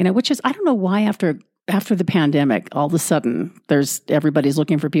 Yeah. Which is, I don't know why after the pandemic, all of a sudden everybody's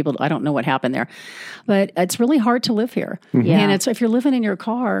looking for people. I don't know what happened there, but it's really hard to live here. Yeah. And if you're living in your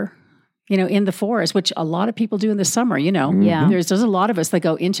car, in the forest, which a lot of people do in the summer, Yeah. There's a lot of us that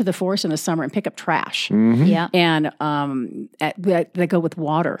go into the forest in the summer and pick up trash. Yeah. And that go with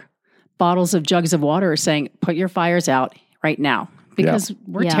water. Jugs of water are saying, put your fires out right now. Because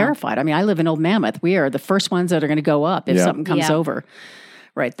we're terrified. I mean, I live in Old Mammoth. We are the first ones that are going to go up if something comes over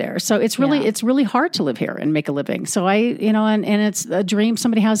right there. So it's really hard to live here and make a living. So and it's a dream.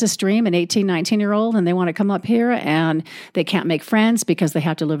 Somebody has this dream, an 18, 19-year-old, and they want to come up here and they can't make friends because they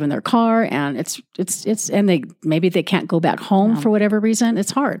have to live in their car, and maybe they can't go back home for whatever reason.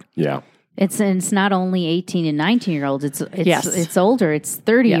 It's hard. Yeah. It's not only 18 and 19-year-olds. It's older. It's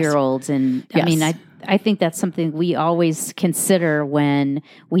 30-year-olds. And I mean, I think that's something we always consider when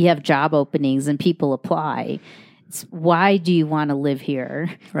we have job openings and people apply. It's, why do you want to live here?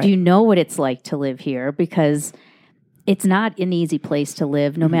 Right. Do you know what it's like to live here? Because it's not an easy place to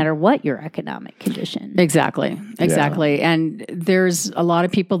live, no matter what your economic condition. Exactly. And there's a lot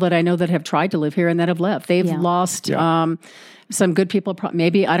of people that I know that have tried to live here and that have left. They've lost Some good people,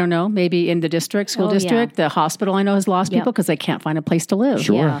 maybe, I don't know, maybe in the school district, the hospital I know has lost people because they can't find a place to live.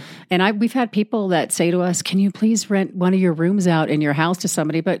 Sure. Yeah. And we've had people that say to us, can you please rent one of your rooms out in your house to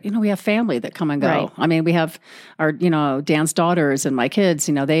somebody? But, we have family that come and go. Right. I mean, we have our, Dan's daughters and my kids,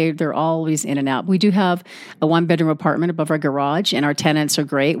 they're always in and out. We do have a 1-bedroom apartment above our garage, and our tenants are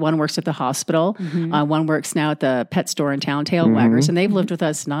great. One works at the hospital. One works now at the pet store in town, Tail Waggers, and they've lived with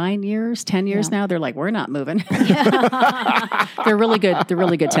us 9 years, 10 years now. They're like, we're not moving. They're really good. They're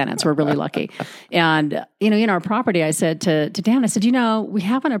really good tenants. We're really lucky. And, in our property, I said to Dan, I said, we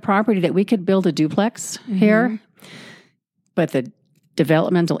have on a property that we could build a duplex here, but the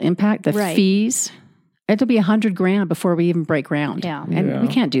developmental impact, the fees, it'll be $100,000 before we even break ground. Yeah. And we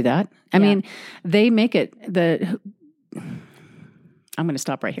can't do that. I mean, they make it I'm going to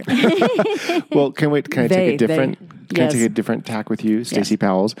stop right here. Well, can I take a different tack with you, Stacey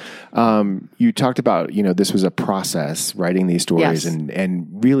Powles? You talked about, this was a process, writing these stories, and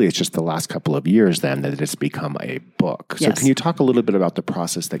really it's just the last couple of years then that it's become a book. So can you talk a little bit about the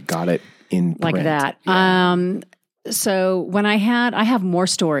process that got it in print? Like that. Yeah. So when I have more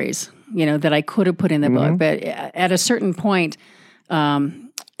stories, that I could have put in the book, but at a certain point,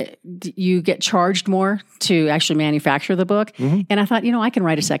 you get charged more to actually manufacture the book. And I thought, I can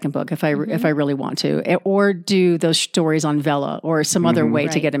write a second book if I really want to, or do those stories on Vella or some other way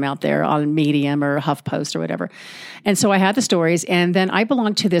to get them out there on Medium or HuffPost or whatever. And so I had the stories, and then I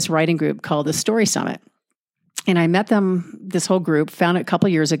belonged to this writing group called the Story Summit. And I met them, this whole group, found it a couple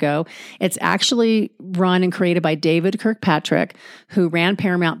years ago. It's actually run and created by David Kirkpatrick, who ran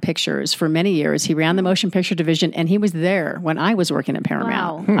Paramount Pictures for many years. He ran the motion picture division, and he was there when I was working at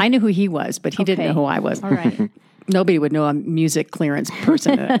Paramount. Wow. I knew who he was, but he didn't know who I was. All right. Nobody would know a music clearance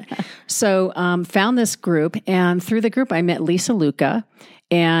person. So found this group, and through the group, I met Lisa Luca.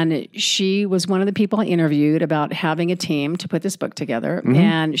 And she was one of the people I interviewed about having a team to put this book together.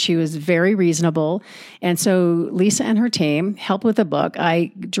 And she was very reasonable. And so Lisa and her team helped with the book.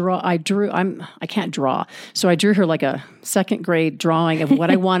 I can't draw. So I drew her like a second grade drawing of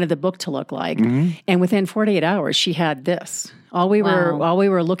what I wanted the book to look like. And within 48 hours, she had this. All we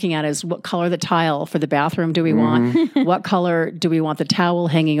were looking at is what color the tile for the bathroom do we want? What color do we want the towel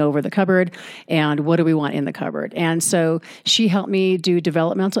hanging over the cupboard? And what do we want in the cupboard? And so she helped me do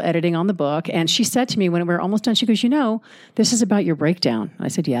developmental editing on the book. And she said to me when we were almost done, she goes, this is about your breakdown. I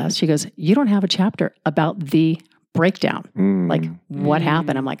said, yes. She goes, you don't have a chapter about the breakdown. Like, what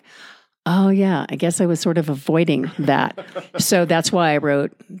happened? I'm like, oh, yeah, I guess I was sort of avoiding that. So that's why I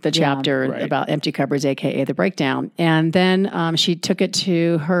wrote the chapter about empty cupboards, a.k.a. The Breakdown. And then she took it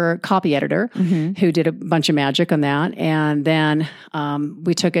to her copy editor, who did a bunch of magic on that. And then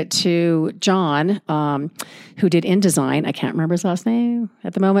we took it to John, who did InDesign. I can't remember his last name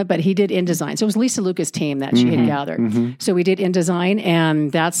at the moment, but he did InDesign. So it was Lisa Luca's team that she had gathered. So we did InDesign,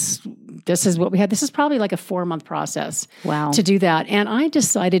 and this is what we had. This is probably like a 4-month process to do that. And I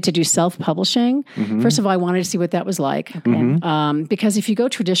decided to do self-publishing. First of all, I wanted to see what that was like. Because if you go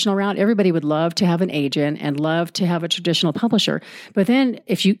traditional route, everybody would love to have an agent and love to have a traditional publisher. But then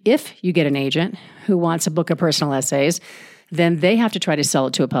if you get an agent who wants a book of personal essays, then they have to try to sell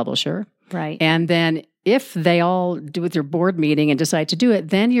it to a publisher. Right. And then if they all do with their board meeting and decide to do it,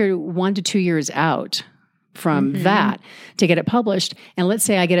 then you're 1 to 2 years out from that to get it published. And let's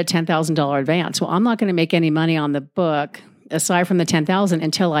say I get a $10,000 advance. Well, I'm not going to make any money on the book aside from the $10,000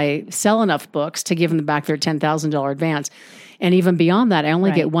 until I sell enough books to give them back their $10,000 advance. And even beyond that, I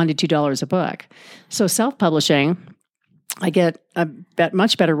only get $1 to $2 a book. So self-publishing, I get a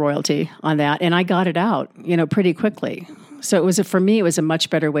much better royalty on that. And I got it out, pretty quickly. So for me, it was a much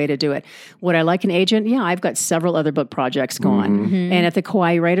better way to do it. Would I like an agent? Yeah, I've got several other book projects going. And at the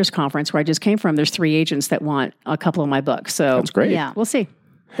Kauai Writers Conference, where I just came from, there's 3 agents that want a couple of my books. So that's great. Yeah. We'll see.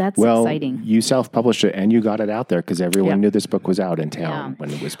 That's well, exciting. You self-published it and you got it out there because everyone knew this book was out in town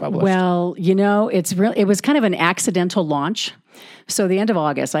when it was published. Well, it was kind of an accidental launch. So the end of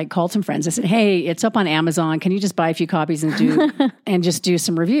August, I called some friends. I said, hey, it's up on Amazon. Can you just buy a few copies and just do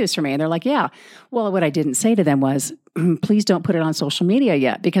some reviews for me? And they're like, yeah. Well, what I didn't say to them was, please don't put it on social media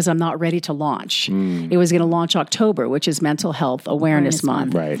yet because I'm not ready to launch. It was going to launch October, which is Mental Health Awareness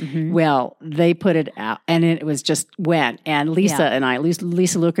Month. Right. Well, they put it out and it was just went. And Lisa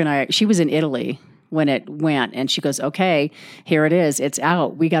Luca and I, she was in Italy when it went, and she goes, okay, here it is. It's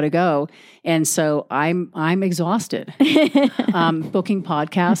out. We got to go. And so I'm exhausted. Booking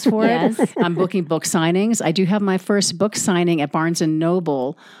podcasts for it. I'm booking book signings. I do have my first book signing at Barnes &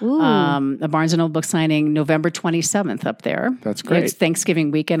 Noble. A Barnes & Noble book signing November 27th up there. That's great. It's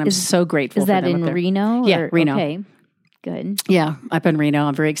Thanksgiving weekend. I'm so grateful for them. Is that in Reno? Yeah, Reno. Okay. Good. Yeah, up in Reno.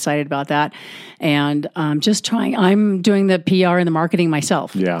 I'm very excited about that. And I'm doing the PR and the marketing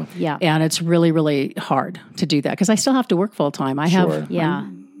myself. Yeah. Yeah. And it's really, really hard to do that because I still have to work full time. I Sure.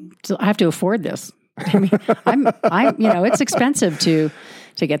 have to afford this. I mean, it's expensive to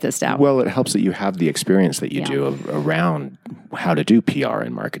get this out. Well, it helps that you have the experience that you do around how to do PR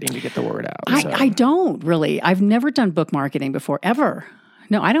and marketing to get the word out. I don't really. I've never done book marketing before, ever.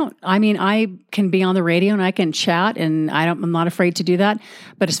 No, I don't. I mean, I can be on the radio and I can chat, and I'm not afraid to do that.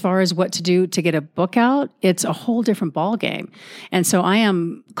 But as far as what to do to get a book out, it's a whole different ballgame. And so I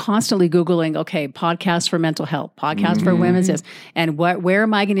am constantly Googling, okay, podcasts for mental health, podcasts for women's this, and where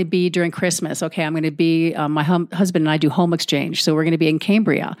am I going to be during Christmas? Okay, I'm going to be, my husband and I do home exchange. So we're going to be in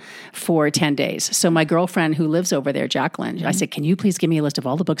Cambria for 10 days. So my girlfriend who lives over there, Jacqueline, I said, can you please give me a list of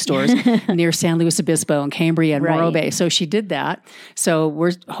all the bookstores near San Luis Obispo and Cambria and Morro Bay? So she did that. So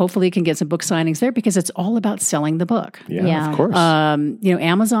we're hopefully can get some book signings there because it's all about selling the book. Yeah, of course.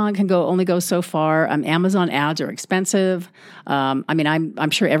 Amazon can only go so far. Amazon ads are expensive. I'm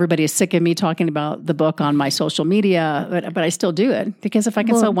sure everybody is sick of me talking about the book on my social media, but I still do it because if I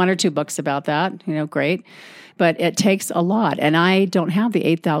can sell 1 or 2 books about that, great. But it takes a lot, and I don't have the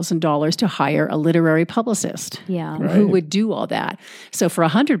 $8,000 to hire a literary publicist who would do all that. So for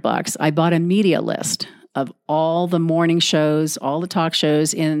 $100, I bought a media list of all the morning shows, all the talk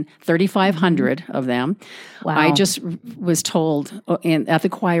shows, in 3,500 of them. Wow. I just was told at the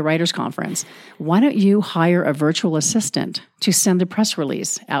Quiet Writers Conference, why don't you hire a virtual assistant to send a press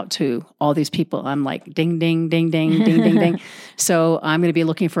release out to all these people? I'm like, ding, ding, ding, ding, ding, ding, ding. So I'm going to be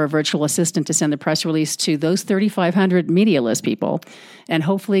looking for a virtual assistant to send the press release to those 3,500 media list people and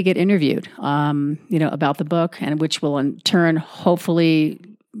hopefully get interviewed, about the book, and which will in turn hopefully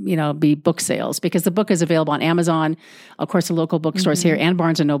be book sales, because the book is available on Amazon, of course, the local bookstores here, and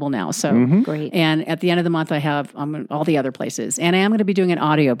Barnes & Noble now. So Great. And at the end of the month, I have all the other places. And I am going to be doing an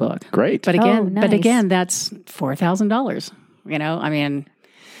audiobook. Great. But again, nice. That's $4,000.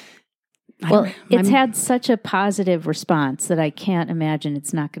 It's had such a positive response that I can't imagine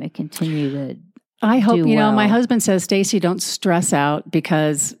it's not going to continue to I hope, do well. My husband says, Stacy, don't stress out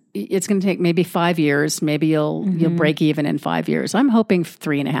because it's going to take maybe 5 years. Maybe you'll break even in 5 years. I'm hoping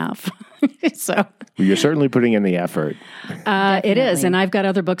 3.5. So you're certainly putting in the effort. It is. And I've got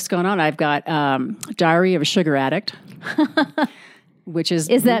other books going on. I've got Diary of a Sugar Addict. Which is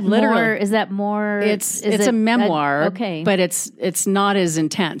that literally more? Is that more? It's a memoir, okay, but it's not as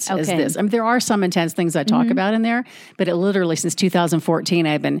intense as Okay. this. I mean, there are some intense things I talk about in there, but it literally since 2014,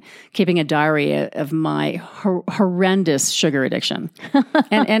 I've been keeping a diary of my horrendous sugar addiction,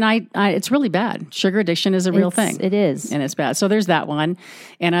 and I it's really bad. Sugar addiction is a real thing. It is, and it's bad. So there's that one,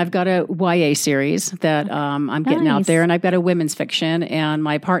 and I've got a YA series that I'm getting out Nice. there, and I've got a women's fiction, and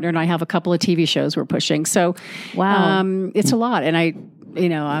my partner and I have a couple of TV shows we're pushing. So Wow. it's a lot, and I'm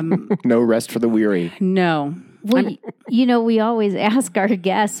No rest for the weary. no. Well, we always ask our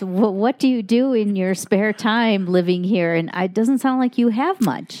guests, what do you do in your spare time living here? And it doesn't sound like you have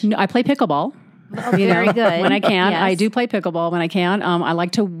much. No, I play pickleball. Very good. When I can. Yes. I do play pickleball when I can. I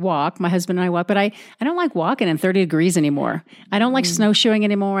like to walk. My husband and I walk, but I don't like walking in 30 degrees anymore. I don't like snowshoeing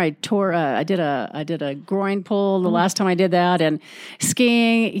anymore. I did a groin pull the last time I did that, and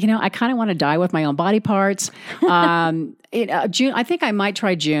skiing. I kind of want to die with my own body parts. June. I think I might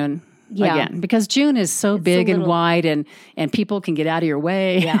try June. Yeah. Again, because June is so big and wide, and people can get out of your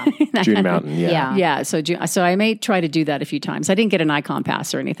way. Yeah. June Mountain, yeah. Yeah, so I may try to do that a few times. I didn't get an Icon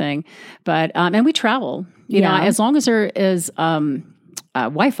pass or anything, but and we travel. As long as there is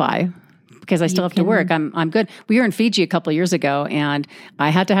Wi-Fi, because I still have to work. I'm good. We were in Fiji a couple of years ago, and I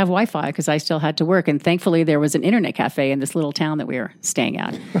had to have Wi-Fi because I still had to work. And thankfully, there was an internet cafe in this little town that we were staying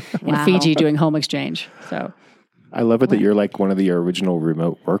at in Fiji doing home exchange. So. I love it that you're like one of the original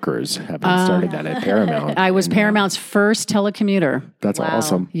remote workers, having started that at Paramount. I was Paramount's first telecommuter. That's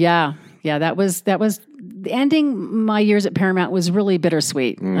awesome. Yeah. That was ending my years at Paramount was really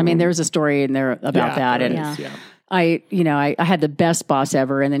bittersweet. I mean, there's a story in there about that. there And is, yeah. I had the best boss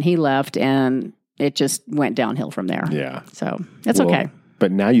ever, and then he left, and it just went downhill from there. Yeah. So it's okay.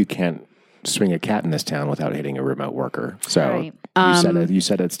 But now you can't swing a cat in this town without hitting a remote worker. So Right. you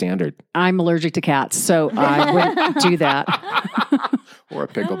set it standard. I'm allergic to cats, so I wouldn't do that. Or a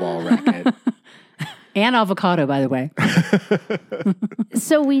pickleball racket. And avocado, by the way.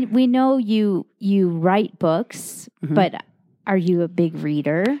 So we know you write books, but Are you a big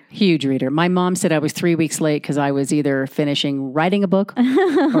reader? Huge reader. My mom said I was 3 weeks late because I was either finishing writing a book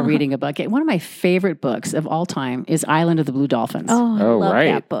or reading a book. One of my favorite books of all time is Island of the Blue Dolphins. Oh, love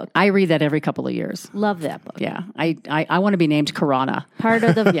right. that book. I read that every couple of years. Love that book. Yeah, I want to be named Karana. Part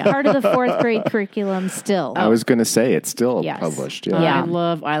of the fourth grade curriculum still. I was going to say it's still Yes. published. Yeah. I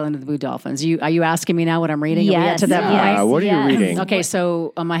love Island of the Blue Dolphins. Are you asking me now what I'm reading? Are we Yes. up to that Yes. point? What are you reading? Okay,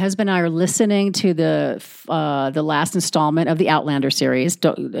 so my husband and I are listening to the last installment of the Outlander series.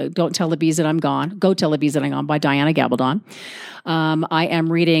 Don't tell the bees that I'm gone. Go tell the bees that I'm gone by Diana Gabaldon. I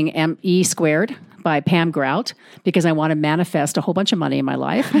am reading M.E. Squared by Pam Grout because I want to manifest a whole bunch of money in my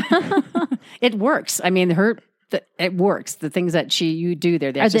life. It works. I mean, it works. The things that you do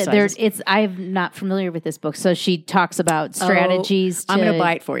there, the exercises. I'm not familiar with this book, so she talks about strategies. I'm going to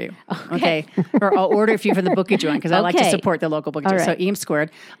buy it for you. Okay. Or I'll order it for you from the book you join because I like to Okay. support the local book. All So right. E.M.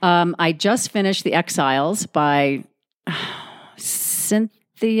 Squared. I just finished The Exiles by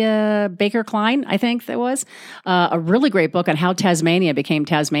Cynthia Baker Klein, I think that was a really great book on how Tasmania became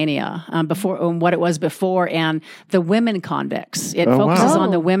Tasmania what it was before, and the women convicts. It focuses wow.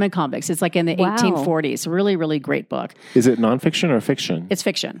 on the women convicts. It's like in the Wow. 1840s. Really, really great book. Is it nonfiction or fiction? It's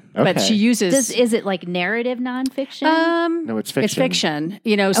fiction, Okay. but she uses. Is it like narrative nonfiction? No, it's fiction. It's fiction,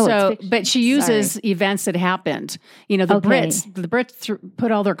 it's fiction. but she uses events that happened. The Okay. Brits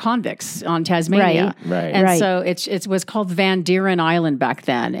put all their convicts on Tasmania. Right. And Right. so it was called Van Buren Island back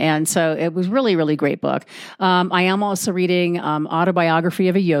then. And so it was really, really great book. I am also reading Autobiography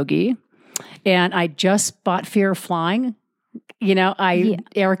of a Yogi, and I just bought Fear of Flying.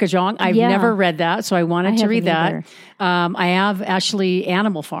 Erica Jong. I've Yeah. never read that, so I wanted to read haven't that. I have actually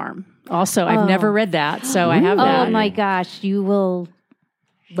Animal Farm. Also, I've never read that, so I have Oh that. my gosh, you will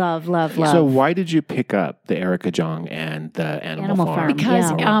love. So why did you pick up the Erica Jong and the Animal Farm?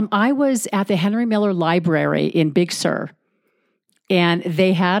 Because Yeah. I was at the Henry Miller Library in Big Sur, and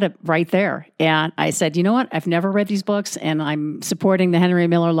they had it right there. And I said, you know what? I've never read these books, and I'm supporting the Henry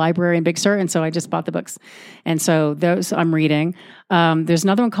Miller Library in Big Sur, and so I just bought the books. And so those I'm reading. There's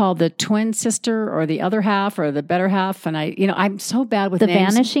another one called The Twin Sister, or The Other Half, or The Better Half. And I'm so bad with The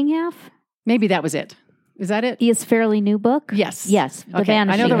names. Vanishing Half Maybe that was it. Is that it? is fairly new book. Yes. Yes. The Okay. I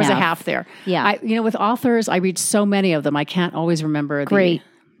Vanishing know there was a Half. half there. Yeah. With authors, I read so many of them, I can't always remember Great.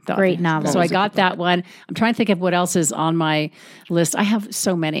 the Great author. novels. So I got that one. I'm trying to think of what else is on my list. I have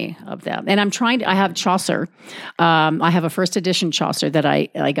so many of them. And I have Chaucer. I have a first edition Chaucer that I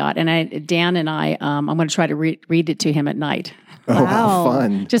got. And Dan and I'm going to try to read it to him at night. Oh, Wow.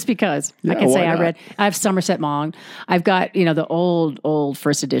 fun. Just because I Yeah, can say why I not? read. I have Somerset Maugham. I've got the old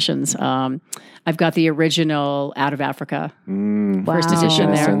first editions. I've got the original Out of Africa first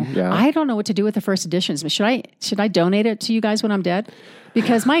edition there. Tennyson, yeah. I don't know what to do with the first editions, but should I donate it to you guys when I'm dead?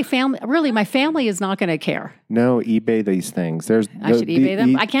 Because my family is not going to care. No, eBay these things. I I should eBay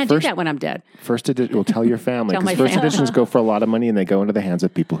them. I can't do that when I'm dead. First edition. Well, tell your family Tell because my first family. editions go for a lot of money and they go into the hands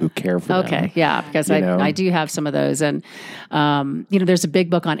of people who care for them. Okay, yeah, because You know? I do have some of those, and there's a big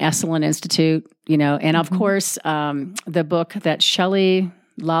book on Esalen Institute, and of course the book that Shelley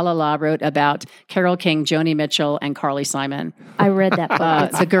La wrote about Carole King, Joni Mitchell, and Carly Simon. I read that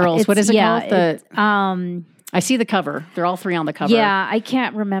book. The girls. What is it called? called? I see the cover. They're all three on the cover. Yeah, I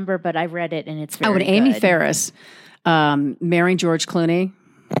can't remember, but I read it and it's very and Amy good. Ferris, marrying George Clooney.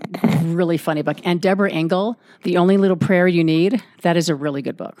 Really funny book. And Deborah Engel, The Only Little Prayer You Need. That is a really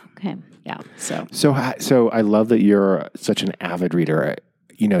good book. Okay. Yeah. So So I love that you're such an avid reader.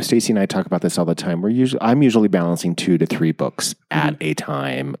 Stacey and I talk about this all the time. I'm usually balancing 2 to 3 books at a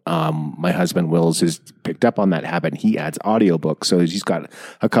time. My husband Wills has picked up on that habit. He adds audiobooks, so he's got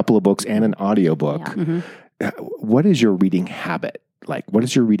a couple of books and an audiobook. What is your reading habit like? What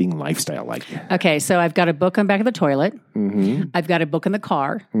is your reading lifestyle like? Okay, so I've got a book on the back of the toilet. I've got a book in the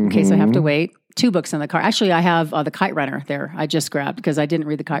car in case I have to wait. 2 books in the car. Actually, I have The Kite Runner there. I just grabbed because I didn't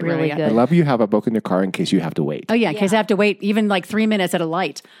read The Kite Runner Really yet. good. I love you have a book in your car in case you have to wait. Oh yeah, in case I have to wait even like 3 minutes at a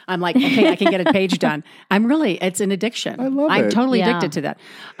light. I'm like, okay, I can get a page done. it's an addiction. I love I'm it. totally Yeah. addicted to that.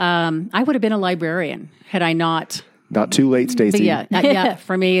 I would have been a librarian had I not. Not too late, But Stacey. yeah,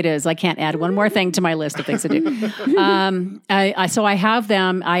 for me it is. I can't add one more thing to my list of things to do. So I have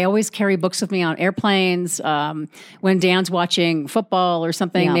them. I always carry books with me on airplanes. When Dan's watching football or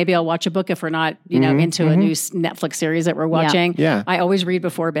something, Yeah. maybe I'll watch a book if we're not, into a new Netflix series that we're watching. Yeah. I always read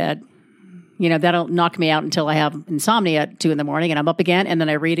before bed. That'll knock me out until I have insomnia at 2 a.m. and I'm up again and then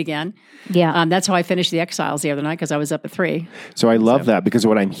I read again. Yeah. That's how I finished The Exiles the other night because I was up at 3. So I love that because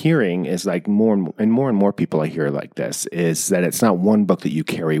what I'm hearing is like more and more people I hear like this is that it's not one book that you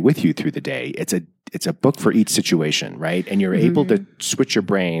carry with you through the day. it's a book for each situation, right? And you're able to switch your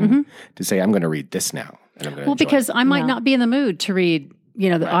brain to say, I'm going to read this now. And I'm going to because I might not be in the mood to read.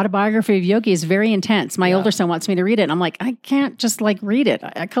 The autobiography of Yogi is very intense. My older son wants me to read it. And I'm like, I can't just read it.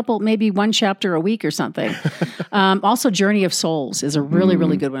 Maybe one chapter a week or something. Also, Journey of Souls is a really,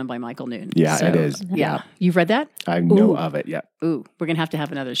 really good one by Michael Noon. Yeah, it is. Yeah. You've read that? I know of it. Yeah. Ooh, we're going to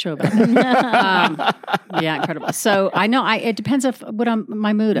have another show about that. Yeah, incredible. So I know it depends on what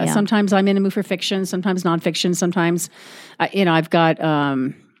my mood. Yeah. Sometimes I'm in a mood for fiction, sometimes nonfiction, sometimes, I've got...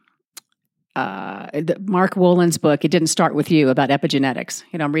 Mark Wolin's book, It Didn't Start With You, about epigenetics.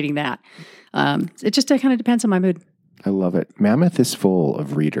 I'm reading that. It just kind of depends on my mood. I love it. Mammoth is full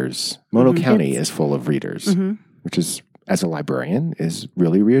of readers. Mono County is full of readers, which is, as a librarian, is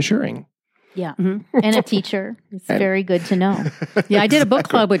really reassuring. Yeah. And a teacher. It's very good to know. Yeah, I did a book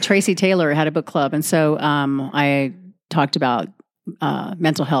club with Tracy Taylor, had a book club. And so I talked about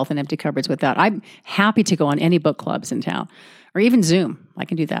mental health and empty cupboards with that. I'm happy to go on any book clubs in town. Or even Zoom. I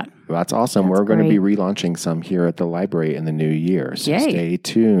can do that. Well, that's awesome. We're going to be relaunching some here at the library in the new year. So stay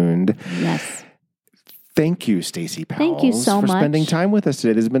tuned. Yes. Thank you, Stacey Powell. Thank you so much for much. spending time with us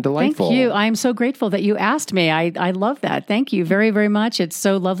today. It has been delightful. Thank you. I am so grateful that you asked me. I love that. Thank you very, very much. It's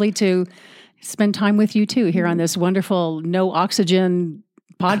so lovely to spend time with you too here on this wonderful No Oxygen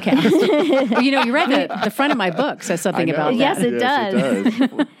podcast. You read the front of my book says something about that. Yes, it does.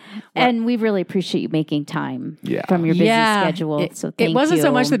 It does. And we really appreciate you making time from your busy schedule. So thank you. It wasn't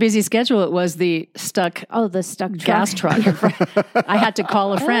so much the busy schedule; it was the stuck. Oh, the stuck gas truck. I had to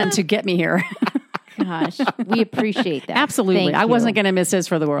call a friend to get me here. Gosh, we appreciate that. Absolutely. I wasn't going to miss this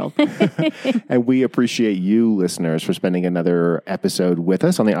for the world. And we appreciate you, listeners, for spending another episode with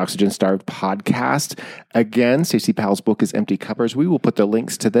us on the Oxygen Starved podcast. Again, Stacey Powell's book is Empty Cupboards. We will put the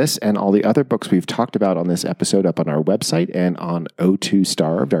links to this and all the other books we've talked about on this episode up on our website and on O2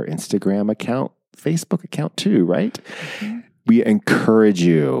 Starved, our Instagram account, Facebook account too, right? We encourage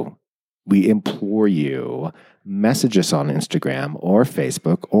you, we implore you, message us on Instagram or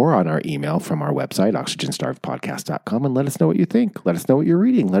Facebook or on our email from our website, oxygenstarvedpodcast.com, and let us know what you think. Let us know what you're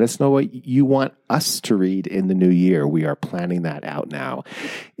reading. Let us know what you want us to read in the new year. We are planning that out now.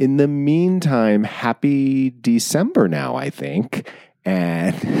 In the meantime, happy December now, I think,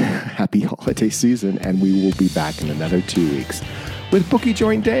 and happy holiday season, and we will be back in another 2 weeks with Bookie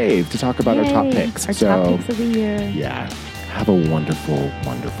Join Dave to talk about our top picks. Our top picks of the year. Yeah. Have a wonderful,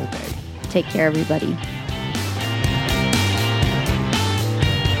 wonderful day. Take care, everybody.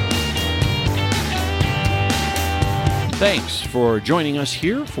 Thanks for joining us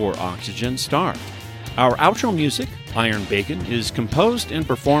here for Oxygen Starved. Our outro music, Iron Bacon, is composed and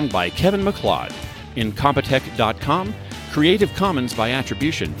performed by Kevin MacLeod. Incompetech.com, Creative Commons by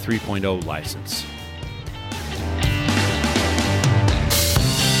Attribution 3.0 license.